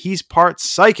learned he's part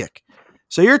Psychic.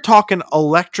 So you're talking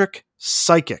Electric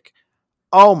Psychic.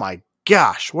 Oh my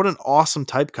gosh, what an awesome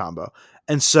type combo.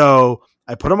 And so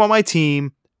I put him on my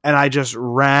team, and I just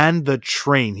ran the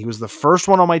train. He was the first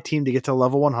one on my team to get to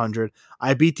level 100.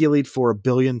 I beat the Elite Four 1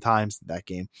 billion times in that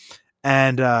game.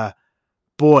 And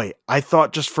boy, I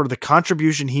thought just for the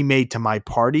contribution he made to my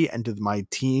party and to my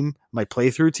team, my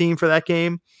playthrough team for that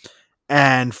game,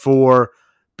 and for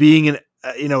being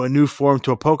a new form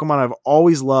to a Pokemon I've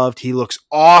always loved. He looks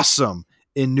awesome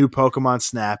in new Pokemon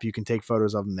Snap. You can take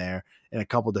photos of him there in a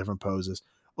couple different poses.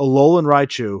 Alolan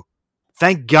Raichu,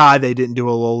 thank God they didn't do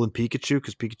Alolan Pikachu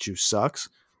because Pikachu sucks,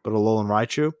 but Alolan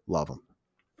Raichu, love him.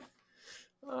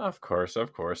 Of course.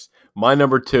 My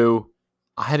number 2,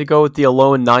 I had to go with the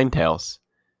Alolan Ninetales.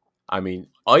 I mean,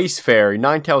 Ice Fairy,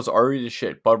 Ninetales already the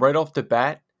shit, but right off the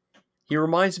bat, he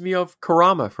reminds me of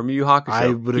Kurama from Yu Yu Hakusho. I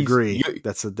would agree.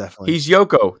 That's definitely. He's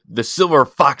Yoko, the silver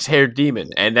fox-haired demon,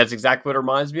 and that's exactly what it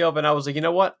reminds me of. And I was like, you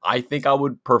know what? I think I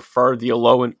would prefer the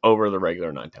Alolan over the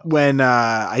regular Ninetales. When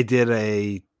I did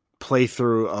a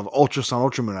playthrough of Ultra Sun,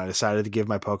 Ultra Moon, I decided to give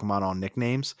my Pokemon all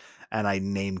nicknames, and I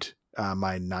named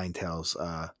my Ninetales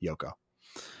Yoko.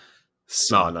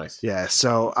 So, nice. Yeah,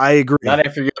 so I agree. Not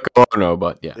after Yoko Ono,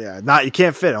 but yeah. Yeah, you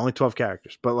can't fit only 12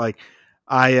 characters, but like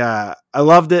I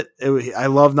loved it. I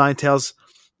love Ninetales.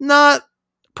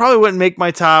 Probably wouldn't make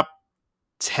my top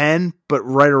 10, but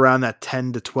right around that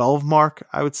 10 to 12 mark,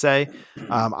 I would say.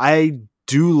 I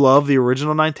do love the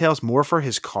original Ninetales more for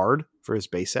his card, for his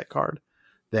base set card,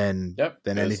 than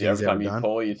anything he's ever done.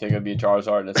 Pull, you think it'd be a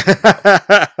Charizard.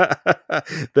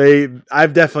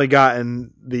 I've definitely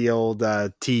gotten the old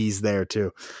tease there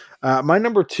too. My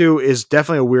number 2 is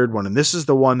definitely a weird one, and this is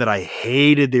the one that I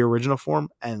hated the original form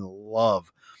and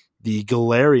love, the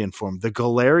Galarian form. The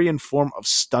Galarian form of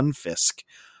Stunfisk.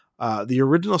 The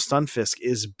original Stunfisk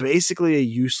is basically a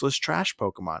useless trash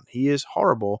Pokemon. He is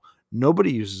horrible.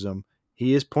 Nobody uses him.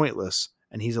 He is pointless,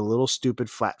 and he's a little stupid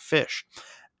flat fish.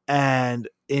 And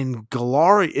in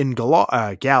Galar,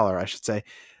 I should say,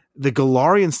 the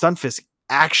Galarian Stunfisk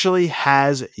actually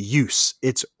has use.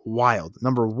 It's wild.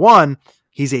 Number 1,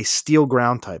 he's a steel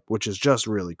ground type, which is just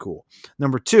really cool.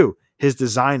 Number 2, his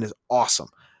design is awesome.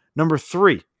 Number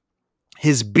 3,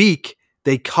 his beak,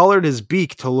 they colored his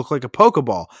beak to look like a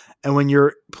Pokeball. And when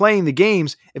you're playing the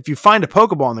games, if you find a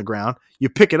Pokeball on the ground, you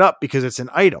pick it up because it's an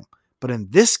item. But in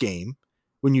this game,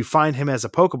 when you find him as a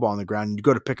Pokeball on the ground and you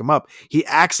go to pick him up, he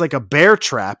acts like a bear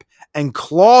trap and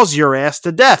claws your ass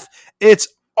to death. It's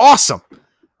awesome.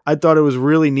 I thought it was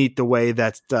really neat the way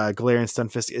that Galarian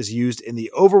Stunfisk is used in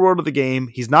the overworld of the game.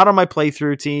 He's not on my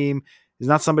playthrough team. He's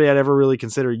not somebody I'd ever really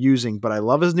consider using, but I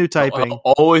love his new typing.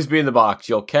 He'll always be in the box.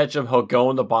 You'll catch him. He'll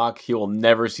go in the box. He will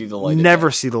never see the light of day.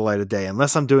 Never see the light of day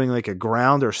unless I'm doing like a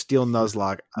ground or steel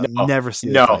Nuzlocke. I'll never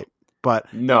see the light.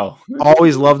 But no,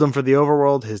 always loved him for the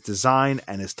overworld, his design,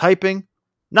 and his typing.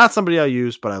 Not somebody I'll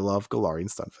use, but I love Galarian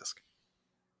Stunfisk.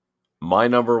 My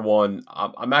number 1,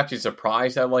 I'm actually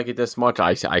surprised I like it this much.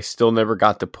 I still never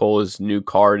got to pull his new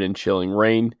card in Chilling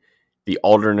Reign, the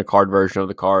alternate card version of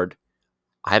the card.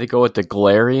 I had to go with the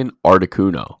Galarian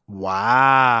Articuno.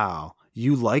 Wow.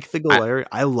 You like the Galarian?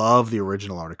 I love the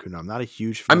original Articuno. I'm not a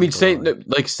huge fan. I mean, same.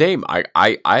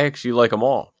 I actually like them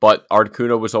all, but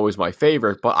Articuno was always my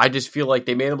favorite. But I just feel like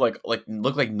they made him like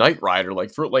look like Knight Rider,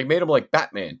 made him like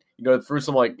Batman. Threw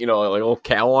some like a little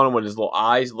cowl on him with his little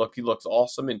eyes. He looks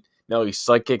awesome, and now he's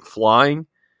psychic flying.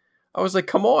 I was like,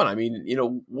 come on. I mean,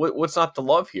 what's not to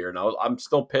love here? And I'm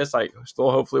still pissed. I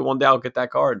still hopefully one day I'll get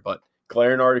that card, but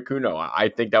Galarian Articuno, I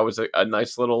think that was a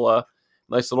nice little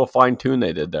fine tune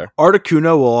they did there.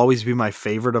 Articuno will always be my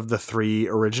favorite of the 3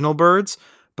 original birds,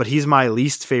 but he's my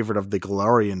least favorite of the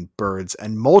Galarian birds.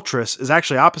 And Moltres is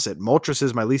actually opposite. Moltres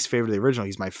is my least favorite of the original.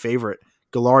 He's my favorite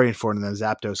Galarian form, and then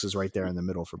Zapdos is right there in the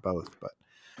middle for both. But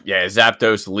yeah,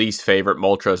 Zapdos least favorite,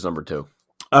 Moltres number 2.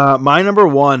 My number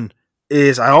 1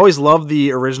 is I always loved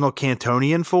the original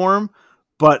Cantonian form,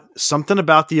 but something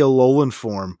about the Alolan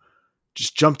form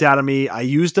just jumped out at me. I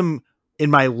used them in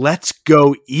my Let's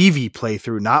Go Eevee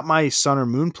playthrough, not my Sun or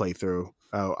Moon playthrough,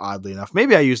 oddly enough.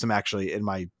 Maybe I used them actually in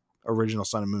my original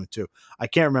Sun and Moon too. I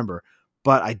can't remember,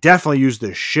 but I definitely used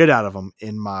the shit out of them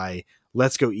in my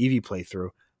Let's Go Eevee playthrough.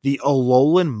 The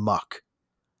Alolan Muck.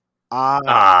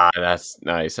 That's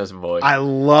nice. That's a voice. I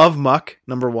love Muck,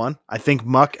 number 1. I think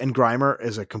Muck and Grimer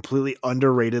is a completely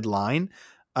underrated line.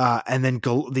 And then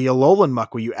the Alolan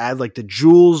Muck, where you add like the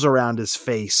jewels around his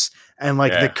face and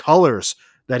like the colors.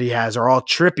 that he has are all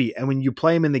trippy. And when you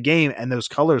play him in the game and those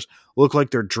colors look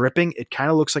like they're dripping, it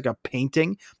kind of looks like a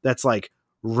painting that's like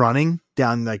running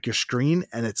down like your screen,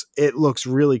 and it looks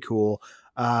really cool.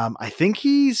 I think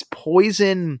he's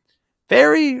Poison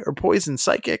Fairy or Poison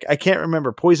Psychic. I can't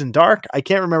remember. Poison Dark. I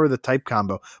can't remember the type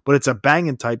combo, but it's a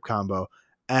banging type combo.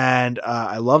 And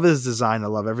I love his design. I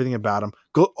love everything about him.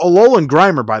 Alolan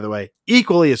Grimer, by the way,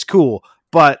 equally as cool,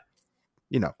 but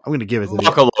I'm going to give it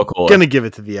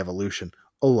to the evolution.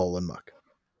 Alolan Muck.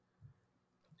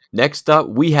 Next up,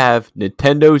 we have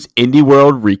Nintendo's Indie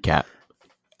World recap.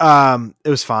 It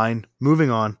was fine. Moving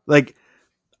on. Like,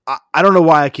 I don't know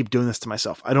why I keep doing this to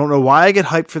myself. I don't know why I get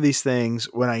hyped for these things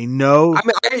when I know.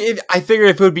 I figured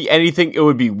if it would be anything, it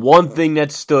would be one thing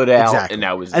that stood out, exactly.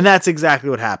 And that's exactly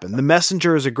what happened. The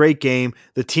Messenger is a great game.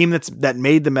 The team that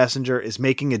made The Messenger is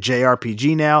making a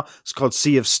JRPG now. It's called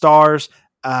Sea of Stars,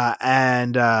 it's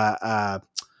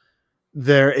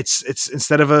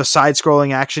instead of a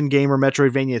side-scrolling action game or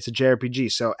Metroidvania, it's a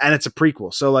JRPG. So, and it's a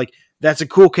prequel. So, like, that's a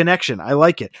cool connection. I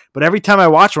like it. But every time I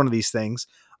watch one of these things,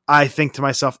 I think to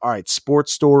myself, all right,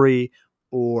 sports story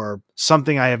or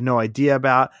something I have no idea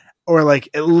about, or like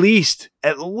at least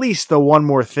the one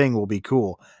more thing will be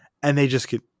cool. And they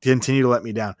just continue to let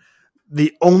me down.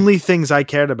 The only things I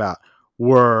cared about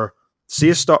were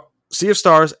Sea of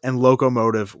Stars and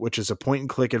Locomotive, which is a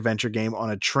point-and-click adventure game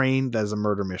on a train that is a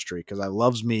murder mystery, because I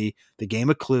loves me the game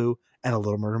of Clue and a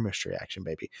little murder mystery action,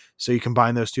 baby. So you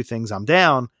combine those two things, I'm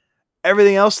down.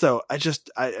 Everything else, though, I just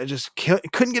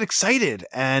couldn't get excited,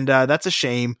 and that's a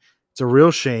shame. It's a real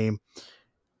shame.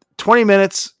 20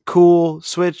 minutes, cool.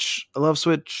 Switch, I love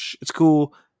Switch. It's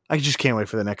cool. I just can't wait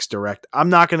for the next Direct. I'm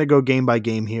not going to go game by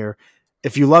game here.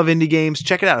 If you love indie games,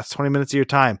 check it out. It's 20 minutes of your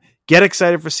time. Get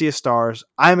excited for Sea of Stars.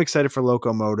 I'm excited for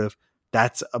Locomotive.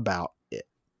 That's about it.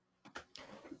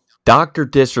 Dr.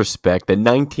 Disrespect, the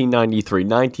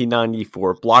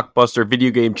 1993-1994 blockbuster video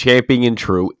game champion and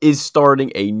true, is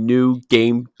starting a new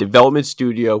game development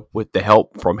studio with the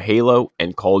help from Halo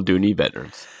and Call of Duty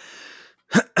veterans.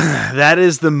 That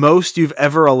is the most you've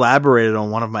ever elaborated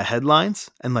on one of my headlines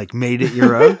and like made it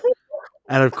your own.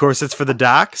 And of course it's for the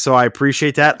doc. So I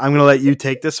appreciate that. I'm going to let you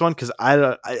take this one, because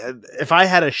if I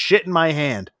had a shit in my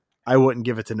hand, I wouldn't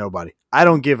give it to nobody. I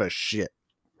don't give a shit.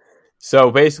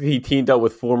 So basically, he teamed up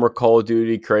with former Call of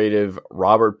Duty creative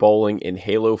Robert Bowling and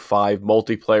Halo 5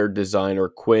 multiplayer designer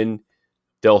Quinn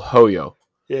Del Hoyo.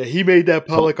 Yeah, he made that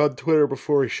public on Twitter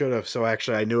before he should have. So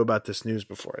actually, I knew about this news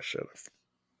before I should have.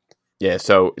 Yeah,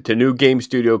 so it's a new game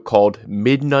studio called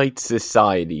Midnight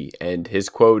Society, and his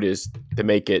quote is to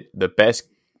make it the best,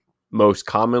 most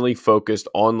commonly focused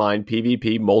online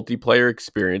PvP multiplayer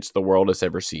experience the world has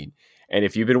ever seen. And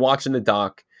if you've been watching the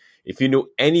doc, if you know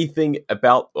anything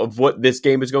of what this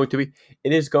game is going to be,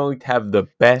 it is going to have the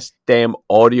best damn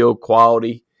audio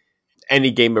quality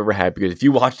any game ever had. Because if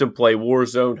you watch him play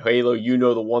Warzone, Halo, you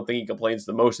know the one thing he complains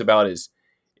the most about is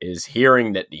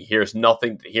hearing, that he hears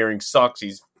nothing. The hearing sucks.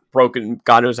 He's broken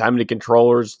God knows how many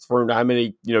controllers, thrown how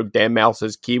many, damn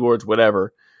mouses, keyboards,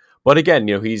 whatever. But again,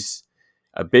 he's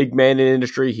a big man in the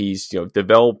industry. He's,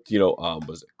 developed,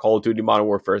 was it Call of Duty Modern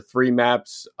Warfare 3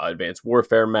 maps, Advanced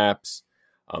Warfare maps.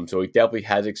 So he definitely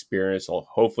has experience. He'll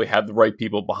hopefully have the right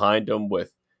people behind him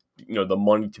with, the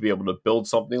money to be able to build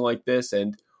something like this.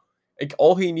 And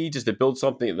all he needs is to build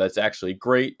something that's actually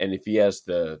great. And if he has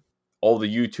all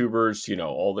the YouTubers,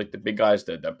 all like the big guys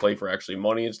that play for actually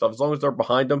money and stuff, as long as they're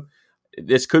behind him,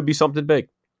 this could be something big.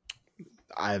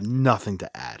 I have nothing to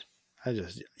add. I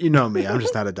just, me, I'm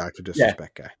just not a Dr.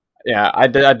 Disrespect guy. Yeah, I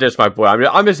just my boy.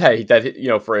 I'm just happy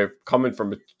that for coming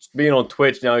from being on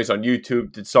Twitch, now he's on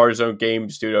YouTube, did start his own game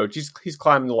studio. He's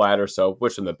climbing the ladder, so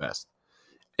wish him the best.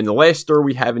 And the last story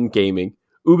we have in gaming,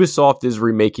 Ubisoft is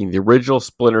remaking the original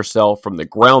Splinter Cell from the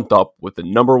ground up with the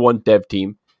 #1 dev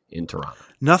team in Toronto.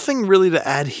 Nothing really to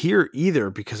add here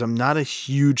either, because I'm not a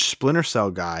huge Splinter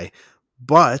Cell guy,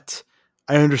 but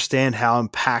I understand how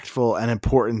impactful and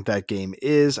important that game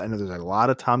is. I know there's a lot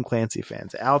of Tom Clancy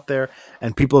fans out there,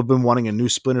 and people have been wanting a new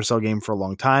Splinter Cell game for a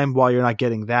long time. While you're not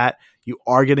getting that, you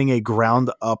are getting a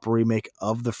ground-up remake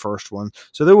of the first one.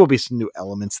 So there will be some new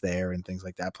elements there and things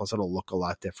like that. Plus, it'll look a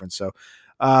lot different. So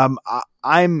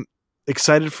I'm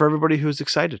excited for everybody who's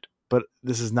excited, but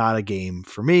this is not a game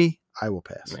for me. I will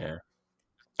pass. Yeah.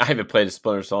 I haven't played a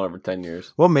Splinter Cell in over 10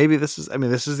 years. Well, maybe this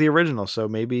is the original, so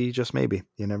maybe, just maybe.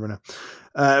 You never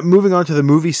know. Moving on to the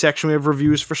movie section, we have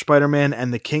reviews for Spider-Man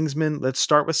and the Kingsman. Let's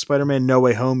start with Spider-Man No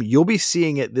Way Home. You'll be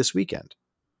seeing it this weekend.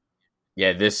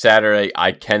 Yeah, this Saturday.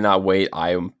 I cannot wait.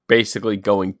 I am basically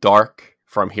going dark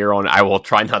from here on. I will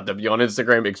try not to be on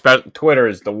Instagram. Twitter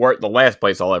is the last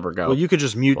place I'll ever go. Well, you could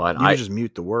just mute. Just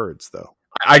mute the words, though.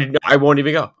 I won't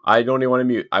even go. I don't even want to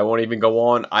mute. I won't even go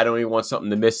on. I don't even want something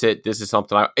to miss it. This is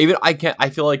something I can't. I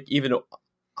feel like even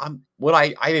I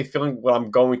have a feeling what I'm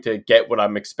going to get what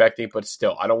I'm expecting, but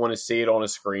still I don't want to see it on a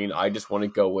screen. I just want to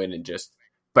go in and just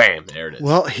bam, there it is.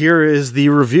 Well, here is the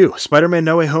review. Spider-Man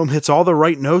No Way Home hits all the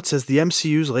right notes as the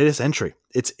MCU's latest entry.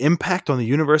 Its impact on the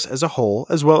universe as a whole,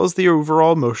 as well as the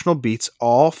overall emotional beats,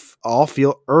 all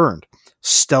feel earned.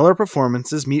 Stellar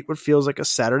performances meet what feels like a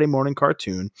Saturday morning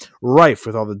cartoon, rife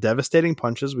with all the devastating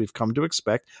punches we've come to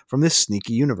expect from this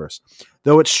sneaky universe.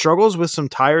 Though it struggles with some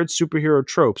tired superhero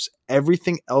tropes,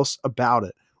 everything else about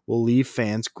it will leave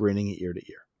fans grinning ear to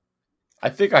ear. I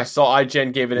think I saw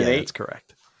IGN gave it an 8. That's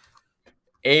correct.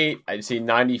 8. I see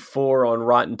 94 on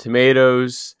Rotten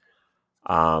Tomatoes.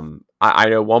 I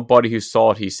know one buddy who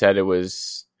saw it. He said it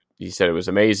was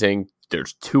amazing.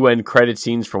 There's 2 end credit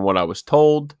scenes from what I was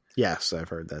told. Yes, I've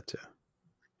heard that too.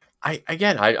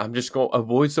 I'm just going to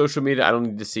avoid social media. I don't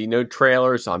need to see no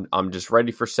trailers. I'm just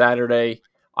ready for Saturday.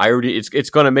 It's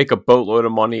going to make a boatload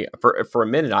of money. For a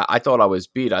minute, I thought I was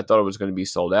beat. I thought it was going to be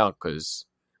sold out because,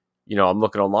 I'm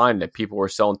looking online that people were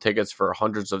selling tickets for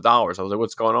hundreds of dollars. I was like,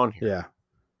 what's going on here?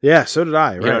 Yeah, so did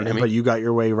I. Right, you know what I mean? But you got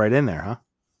your way right in there, huh?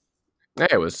 Yeah,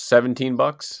 it was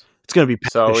 $17. It's going to be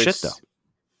packed as shit, though.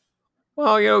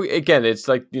 Well, again, it's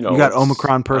like, you got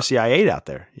Omicron Persei 8 out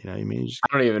there. You know what I mean?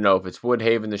 I don't even know if it's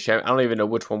Woodhaven, the Sham. I don't even know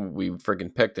which one we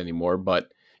freaking picked anymore,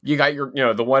 but you got your,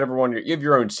 the whatever one, you have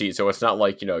your own seat. So it's not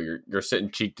like, you're sitting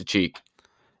cheek to cheek.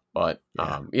 But,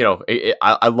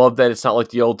 I love that it's not like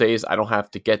the old days. I don't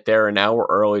have to get there an hour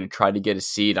early to try to get a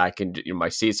seat. I can, my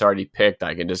seat's already picked.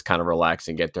 I can just kind of relax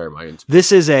and get there in my own space.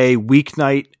 This is a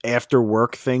weeknight after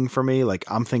work thing for me. Like,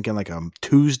 I'm thinking like a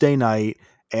Tuesday night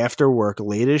after work,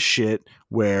 late as shit,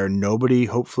 where nobody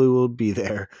hopefully will be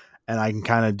there, and I can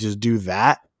kind of just do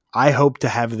that. I hope to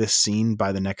have this seen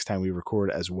by the next time we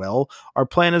record as well. Our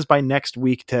plan is by next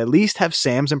week to at least have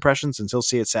Sam's impressions, since he'll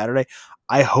see it Saturday.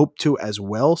 I hope to as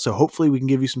well, so hopefully we can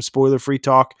give you some spoiler-free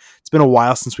talk. It's been a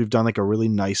while since we've done like a really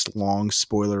nice, long,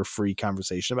 spoiler-free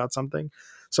conversation about something.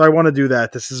 So I want to do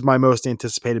that. This is my most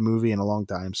anticipated movie in a long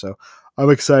time, so I'm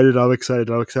excited. I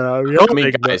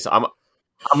mean, guys,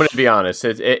 I'm going to be honest.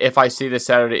 If I see this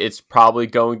Saturday, it's probably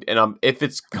going, and if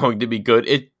it's going to be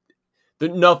good,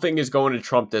 nothing is going to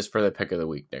trump this for the pick of the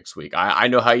week next week. I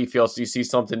know how you feel. So you see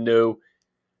something new.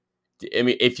 I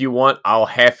mean, if you want, I'll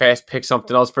half-ass pick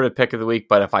something else for the pick of the week.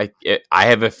 But I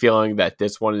have a feeling that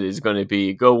this one is going to be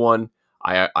a good one.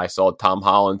 I saw Tom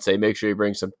Holland say, make sure you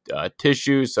bring some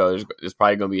tissues. So there's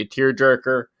probably going to be a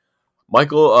tearjerker.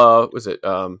 Michael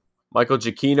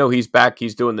Giacchino, he's back.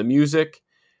 He's doing the music.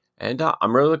 And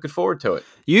I'm really looking forward to it.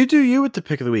 You do you with the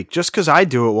pick of the week. Just because I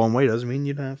do it one way doesn't mean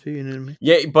you don't have to. You know what I mean?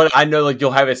 Yeah, but I know like you'll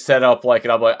have it set up like,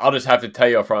 and I'm like, I'll just have to tell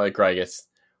you up front, like, Greg, it's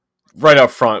right up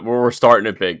front where we're starting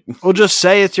it big. We'll just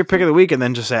say it's your pick of the week, and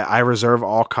then just say I reserve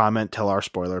all comment till our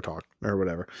spoiler talk or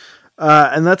whatever.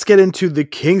 And let's get into the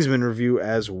Kingsman review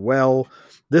as well.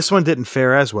 This one didn't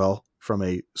fare as well from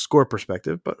a score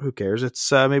perspective, but who cares?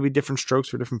 It's maybe different strokes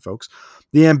for different folks.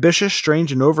 The ambitious,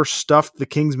 strange, and overstuffed The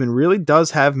Kingsman really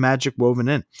does have magic woven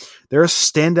in. There are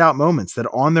standout moments that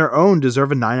on their own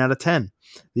deserve a 9 out of 10.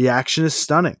 The action is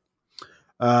stunning.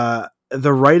 The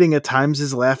writing at times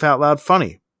is laugh out loud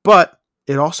funny, but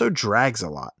it also drags a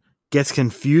lot, gets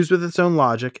confused with its own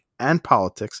logic and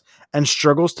politics, and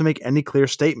struggles to make any clear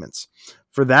statements.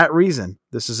 For that reason,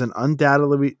 this is an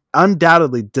undoubtedly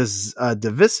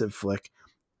divisive flick,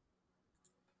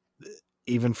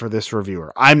 even for this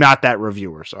reviewer. I'm not that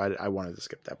reviewer, so I wanted to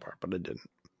skip that part, but I didn't.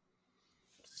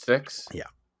 6? Yeah.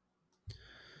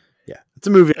 It's a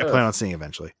movie I plan on seeing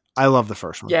eventually. I love the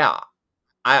first one. Yeah,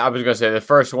 I was gonna say the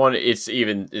first one.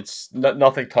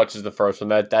 Nothing touches the first one.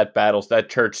 That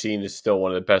church scene is still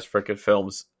one of the best freaking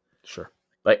films. Sure.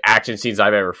 Like action scenes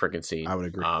I've ever freaking seen. I would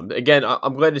agree. Again,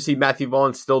 I'm glad to see Matthew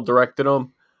Vaughn still directed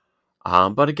them.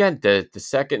 But again, the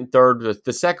second and third,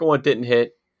 the second one didn't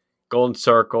hit. Golden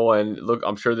Circle, and look,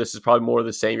 I'm sure this is probably more of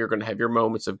the same. You're going to have your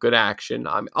moments of good action.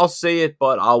 I'll see it,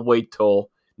 but I'll wait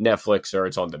till Netflix or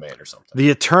it's on demand or something. The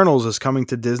Eternals is coming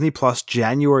to Disney Plus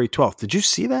January 12th. Did you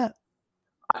see that?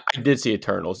 I did see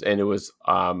Eternals, and it was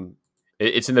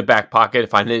it's in the back pocket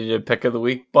if I needed a pick of the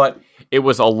week, but it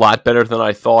was a lot better than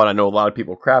I thought. I know a lot of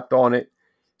people crapped on it.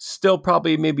 Still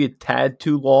probably maybe a tad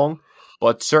too long,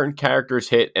 but certain characters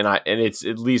hit, and it's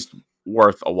at least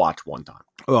worth a watch one time.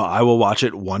 Well, I will watch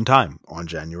it one time on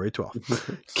January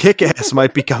 12th. Kick-Ass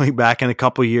might be coming back in a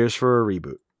couple years for a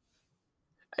reboot.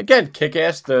 Again,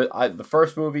 Kick-Ass, the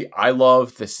first movie, I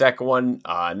loved. The second one,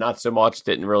 not so much.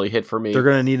 Didn't really hit for me. They're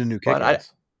going to need a new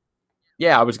Kick-Ass.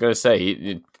 I was going to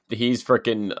say, he's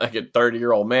freaking like a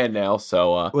 30-year-old man now.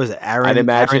 So What is it, I'd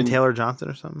imagine Aaron Taylor Johnson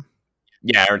or something?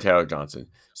 Yeah, Aaron Taylor Johnson.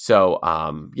 So,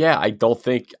 yeah, I don't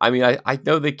think. I mean, I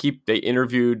know they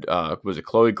interviewed. Was it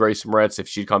Chloe Grace Moretz if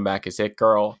she'd come back as Hit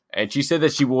Girl, and she said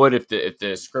that she would if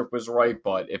the script was right.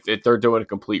 But if they're doing a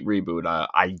complete reboot,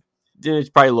 it's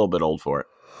probably a little bit old for it.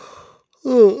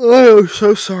 Oh, I'm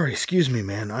so sorry. Excuse me,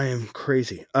 man. I am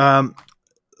crazy. A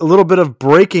little bit of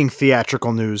breaking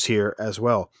theatrical news here as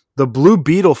well. The Blue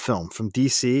Beetle film from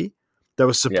DC that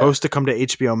was supposed to come to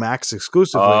HBO Max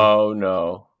exclusively. Oh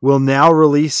no. Will now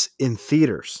release in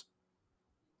theaters.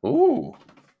 Ooh.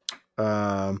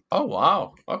 Oh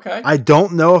wow. Okay. I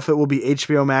don't know if it will be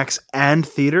HBO Max and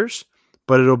theaters,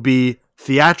 but it'll be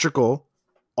theatrical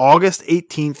August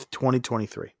 18th,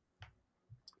 2023.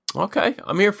 Okay.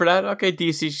 I'm here for that. Okay,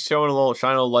 DC shining a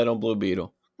little light on Blue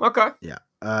Beetle. Okay. Yeah.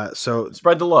 So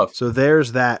spread the love. So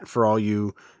there's that for all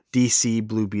you DC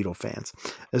Blue Beetle fans.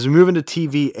 As we move into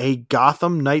TV, a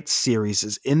Gotham Knights series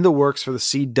is in the works for the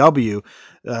CW.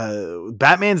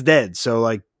 Batman's dead, so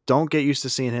like don't get used to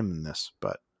seeing him in this.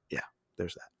 But yeah,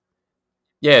 there's that.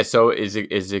 Yeah. So is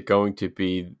it going to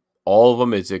be all of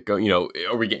them? Is it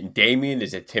are we getting Damian?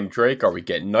 Is it Tim Drake? Are we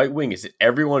getting Nightwing? Is it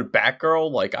everyone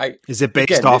Batgirl? Is it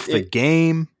based off the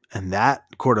game? And that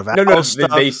Court of Owls No.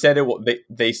 stuff? They said it.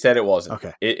 They said it wasn't.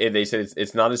 Okay. They said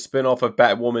it's not a spinoff of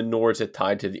Batwoman, nor is it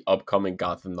tied to the upcoming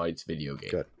Gotham Knights video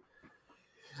game. Good.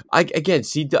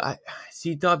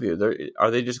 CW.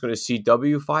 Are they just going to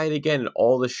CW fight again in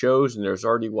all the shows? And there's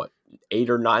already 8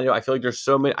 or 9. I feel like there's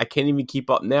so many. I can't even keep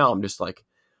up now. I'm just like,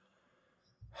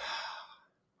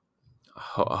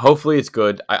 hopefully it's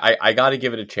good. I got to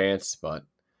give it a chance, but.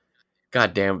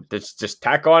 God damn, let's just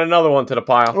tack on another one to the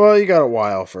pile. Well, you got a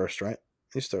while first, right?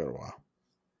 You still got a while.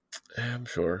 I'm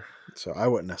sure. So I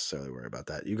wouldn't necessarily worry about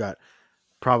that. You got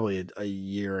probably a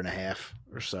year and a half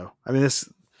or so. I mean, this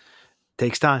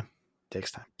takes time.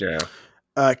 Yeah.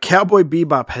 Cowboy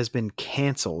Bebop has been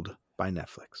canceled by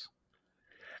Netflix.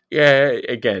 Yeah,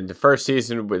 again, the first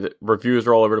season with reviews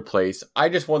are all over the place. I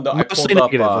just wanted to... Mostly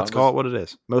negative, let's call it what it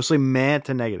is. Mostly mad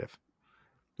to negative.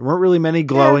 There weren't really many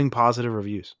glowing positive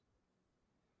reviews.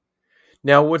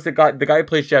 Now, with the guy who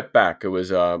plays Jetpack, it was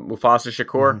Mufasa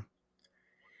Shakur. Mm-hmm.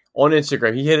 On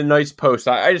Instagram, he hit a nice post.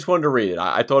 I just wanted to read it.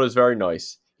 I thought it was very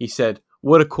nice. He said,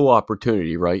 "What a cool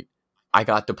opportunity, right? I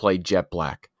got to play Jet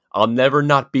Black. I'll never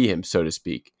not be him, so to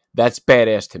speak. That's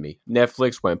badass to me.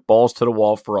 Netflix went balls to the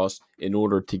wall for us in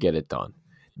order to get it done.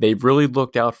 They really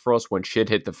looked out for us when shit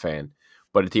hit the fan.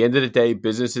 But at the end of the day,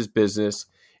 business is business,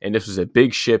 and this was a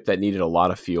big ship that needed a lot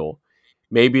of fuel.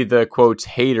 Maybe the, quotes,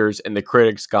 haters and the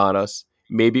critics got us.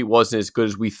 Maybe it wasn't as good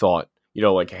as we thought.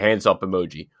 Like a hands up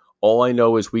emoji. All I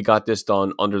know is we got this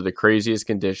done under the craziest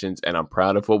conditions, and I'm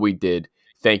proud of what we did.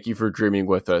 Thank you for dreaming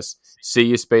with us. See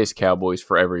you, Space Cowboys.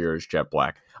 Forever yours, Jet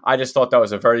Black." I just thought that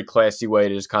was a very classy way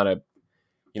to just kind of,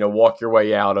 walk your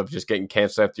way out of just getting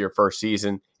canceled after your first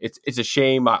season. It's a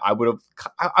shame. I would have.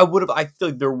 I feel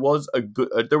like there was a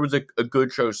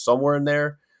good show somewhere in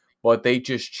there, but they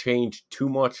just changed too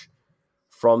much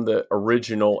from the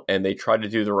original, and they tried to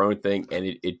do their own thing,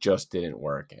 and it just didn't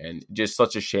work, and just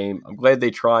such a shame. I'm glad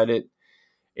they tried it.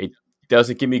 It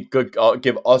doesn't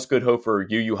give us good hope for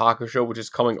Yu Yu Hakusho, which is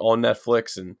coming on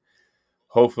Netflix, and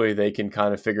hopefully they can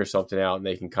kind of figure something out, and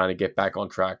they can kind of get back on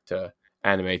track to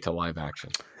anime to live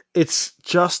action. It's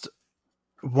just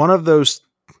one of those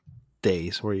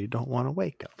days where you don't want to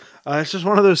wake up. It's just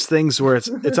one of those things where it's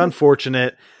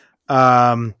unfortunate.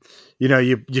 You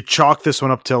chalk this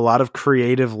one up to a lot of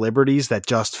creative liberties that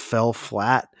just fell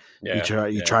flat. Yeah,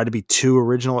 you try to be too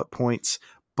original at points,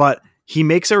 but he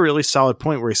makes a really solid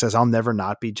point where he says, "I'll never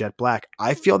not be Jet Black."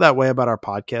 I feel that way about our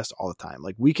podcast all the time.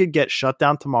 Like, we could get shut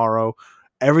down tomorrow.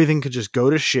 Everything could just go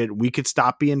to shit. We could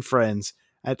stop being friends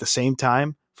at the same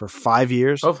time for 5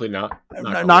 years. Hopefully not.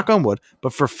 Knock on wood.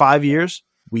 But for 5 years,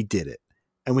 we did it.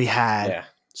 And we had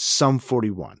Sum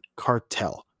 41,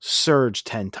 Cartel, Surge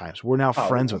 10 times. We're now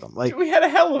friends with them. Like, we had a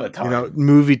hell of a time.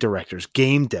 Movie directors,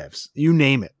 game devs, you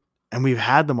name it. And we've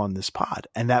had them on this pod,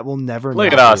 and that will never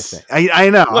Look not at be us. a thing. I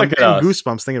know. Look I'm getting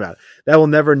goosebumps thinking about it. That will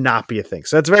never not be a thing.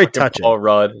 So that's very touching. Paul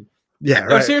Rudd. Yeah,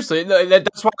 no, right. Seriously.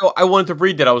 That's why I wanted to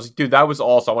read that. I was like, dude, that was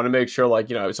awesome. I want to make sure,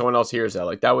 someone else hears that.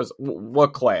 Like, that was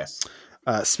what class.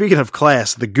 Speaking of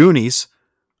class, the Goonies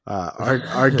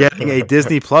are getting a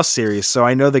Disney Plus series. So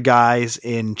I know the guys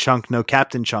in Chunk, No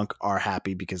Captain Chunk, are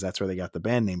happy because that's where they got the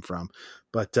band name from.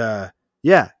 But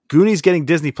Goonies getting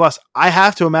Disney Plus. I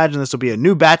have to imagine this will be a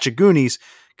new batch of Goonies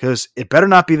because it better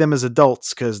not be them as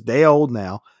adults because they old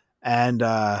now. And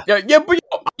but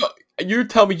you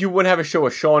tell me you wouldn't have a show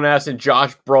with Sean Astin,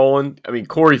 Josh Brolin,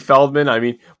 Corey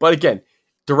Feldman. But again,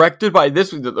 Directed by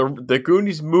the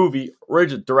Goonies movie,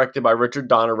 directed by Richard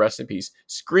Donner, rest in peace.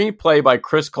 Screenplay by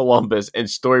Chris Columbus and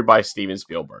story by Steven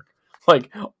Spielberg.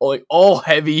 Like all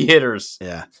heavy hitters.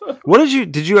 Yeah. What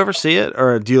did you ever see it,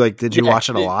 or did you watch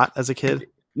it a lot as a kid?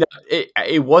 No,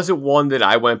 it wasn't one that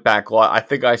I went back a lot. I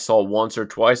think I saw once or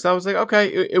twice. I was like, okay,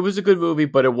 it was a good movie,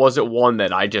 but it wasn't one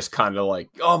that I just kind of like,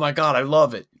 oh my god, I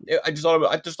love it. I just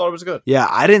thought it was good. Yeah,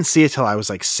 I didn't see it till I was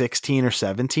like 16 or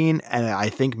 17, and I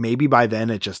think maybe by then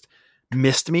it just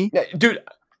missed me. Yeah, dude,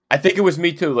 I think it was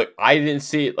me too. Like, I didn't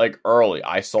see it like early.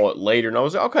 I saw it later, and I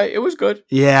was like, okay, it was good.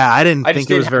 Yeah, I didn't think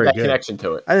it was very good. Connection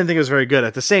to it. I didn't think it was very good.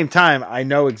 At the same time, I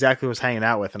know exactly who I was hanging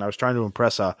out with, and I was trying to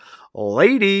impress a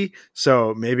lady,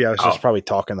 so maybe I was just probably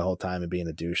talking the whole time and being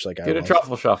a douche. Like, Get a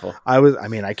truffle shuffle. I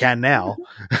mean, I can now.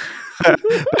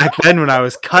 Back then, when I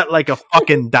was cut like a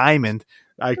fucking diamond,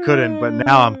 I couldn't, but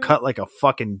now I'm cut like a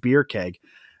fucking beer keg,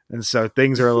 and so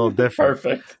things are a little different.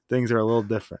 Perfect. Things are a little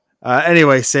different.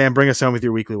 Anyway, Sam, bring us home with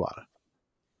your weekly WADA.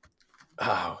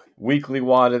 Oh, weekly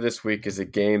WADA this week is a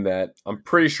game that I'm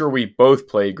pretty sure we both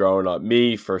played growing up.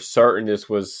 Me, for certain, this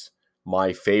was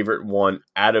my favorite one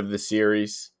out of the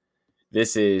series.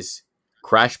 This is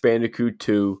Crash Bandicoot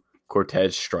 2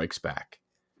 Cortez Strikes Back.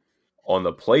 On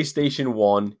the PlayStation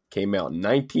 1, came out in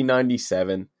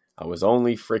 1997. I was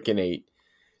only freaking 8.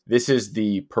 This is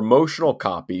the promotional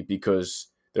copy because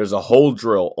there's a hole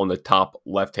drill on the top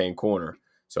left-hand corner.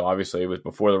 So obviously it was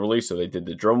before the release, so they did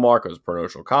the drill mark. It was a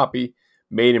promotional copy,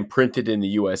 made and printed in the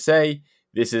USA.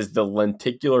 This is the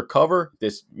lenticular cover.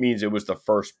 This means it was the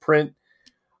first print.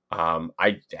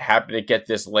 I happened to get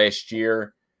this last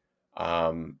year.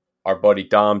 Our buddy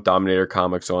Dom, Dominator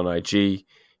Comics on IG,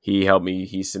 he helped me.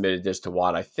 He submitted this to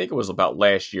WADA. I think it was about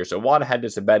last year. So WADA had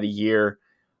this about a year.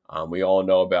 We all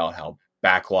know about how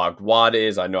backlogged WADA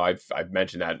is. I know I've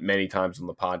mentioned that many times on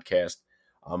the podcast.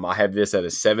 I have this at a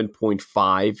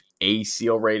 7.5 A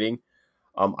seal rating.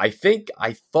 I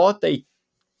thought they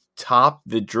topped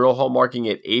the drill hole marking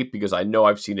at 8 because I know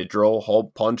I've seen a drill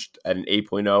hole punched at an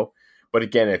 8.0. But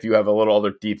again, if you have a little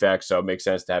other defects, so it makes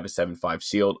sense to have a 7.5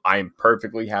 sealed. I am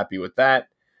perfectly happy with that.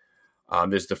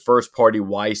 There's the first party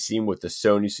Y seam with the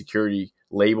Sony security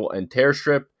label and tear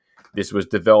strip. This was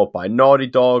developed by Naughty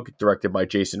Dog, directed by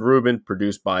Jason Rubin,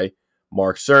 produced by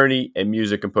Mark Cerny, and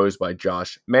music composed by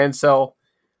Josh Mansell.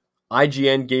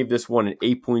 IGN gave this one an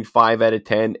 8.5 out of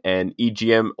 10, and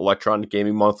EGM, Electronic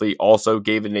Gaming Monthly, also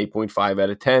gave it an 8.5 out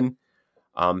of 10.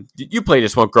 You played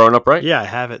this one growing up, right? Yeah, I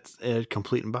have it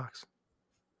complete in box.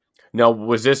 Now,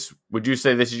 would you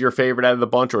say this is your favorite out of the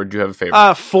bunch, or do you have a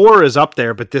favorite? 4 is up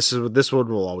there, but this one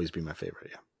will always be my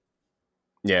favorite, yeah.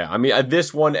 Yeah, I mean,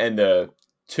 this one and the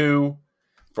 2,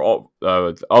 for all,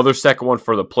 the other second one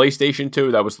for the PlayStation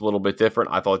 2, that was a little bit different.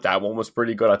 I thought that one was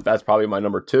pretty good. That's probably my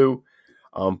number 2.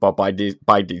 But by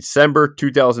December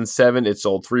 2007, it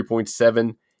sold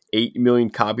 3.78 million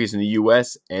copies in the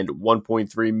US and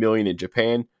 1.3 million in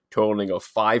Japan, totaling of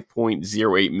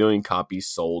 5.08 million copies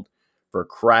sold for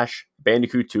Crash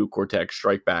Bandicoot 2 Cortex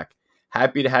Strike Back.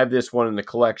 Happy to have this one in the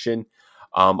collection.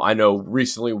 I know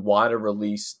recently WADA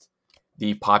released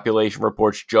the population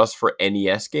reports just for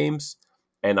NES games,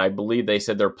 and I believe they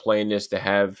said their plan is to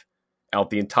have out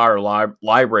the entire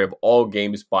library of all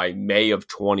games by May of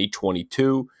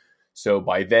 2022. So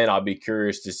by then, I'll be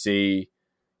curious to see,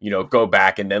 go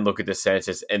back and then look at the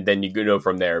census, and then you can know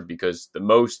from there, because the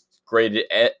most graded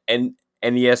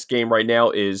NES game right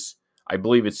now is, I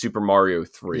believe it's Super Mario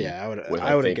 3. Yeah,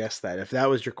 I would have guessed that. If that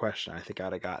was your question, I think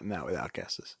I'd have gotten that without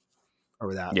guesses. Or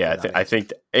without. Yeah, I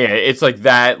think it's like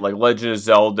that, like Legend of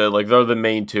Zelda, like they're the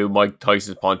main two. Mike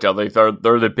Tyson's Punch Out, like they're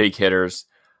the big hitters.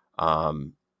 I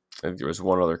think there was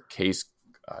one other case.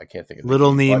 I can't think of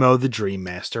Little Nemo, the Dream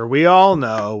Master. We all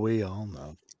know.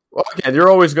 Well, again, you're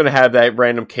always going to have that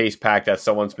random case pack that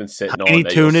someone's been sitting Tiny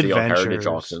on. Toon that you'll see Adventures. On Heritage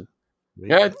Auction.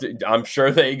 Yeah, I'm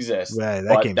sure they exist. Yeah,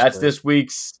 but that's great. This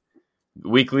week's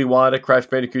weekly WADA Crash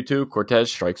Bandicoot 2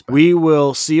 Cortez Strikes Back. We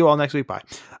will see you all next week. Bye.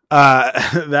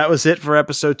 That was it for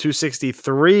episode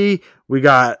 263. We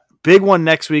got big one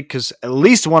next week because at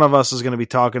least one of us is going to be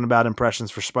talking about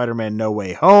impressions for Spider-Man No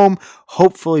Way Home.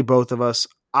 Hopefully both of us.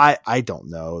 I don't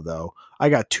know, though. I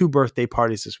got 2 birthday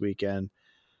parties this weekend.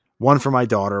 One for my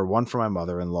daughter, one for my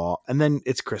mother-in-law, and then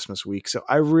it's Christmas week, so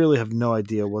I really have no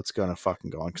idea what's going to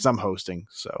fucking go on because I'm hosting.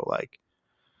 So,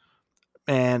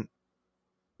 man.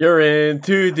 You're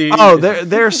into the... Oh,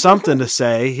 there's something to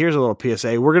say. Here's a little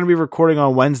PSA. We're going to be recording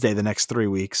on Wednesday the next 3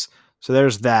 weeks. So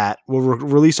there's that. We'll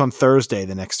release on Thursday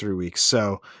the next 3 weeks.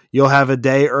 So you'll have a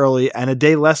day early and a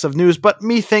day less of news. But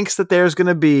me thinks that there's going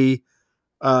to be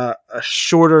a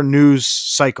shorter news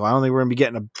cycle. I don't think we're going to be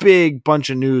getting a big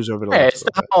bunch of news over the last It's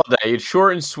the holiday. It's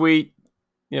short and sweet.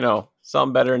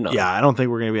 something better than nothing. Yeah, I don't think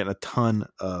we're going to be getting a ton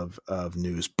of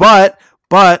news. But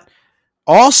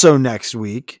also next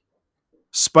week,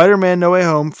 Spider-Man No Way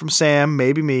Home from Sam,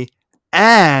 maybe me,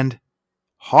 and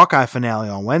Hawkeye finale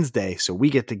on Wednesday. So we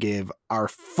get to give our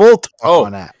full talk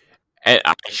on that. And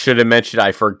I should have mentioned,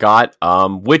 I forgot,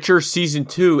 Witcher Season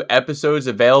 2 episodes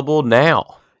available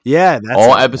now. Yeah. That's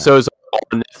all episodes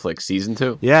on Netflix, Season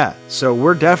 2. Yeah, so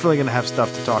we're definitely going to have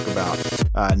stuff to talk about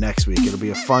next week. It'll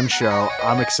be a fun show.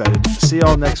 I'm excited. See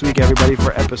y'all next week, everybody,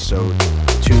 for episode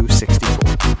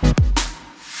 264.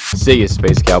 See you,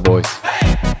 Space Cowboys.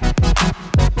 Hey!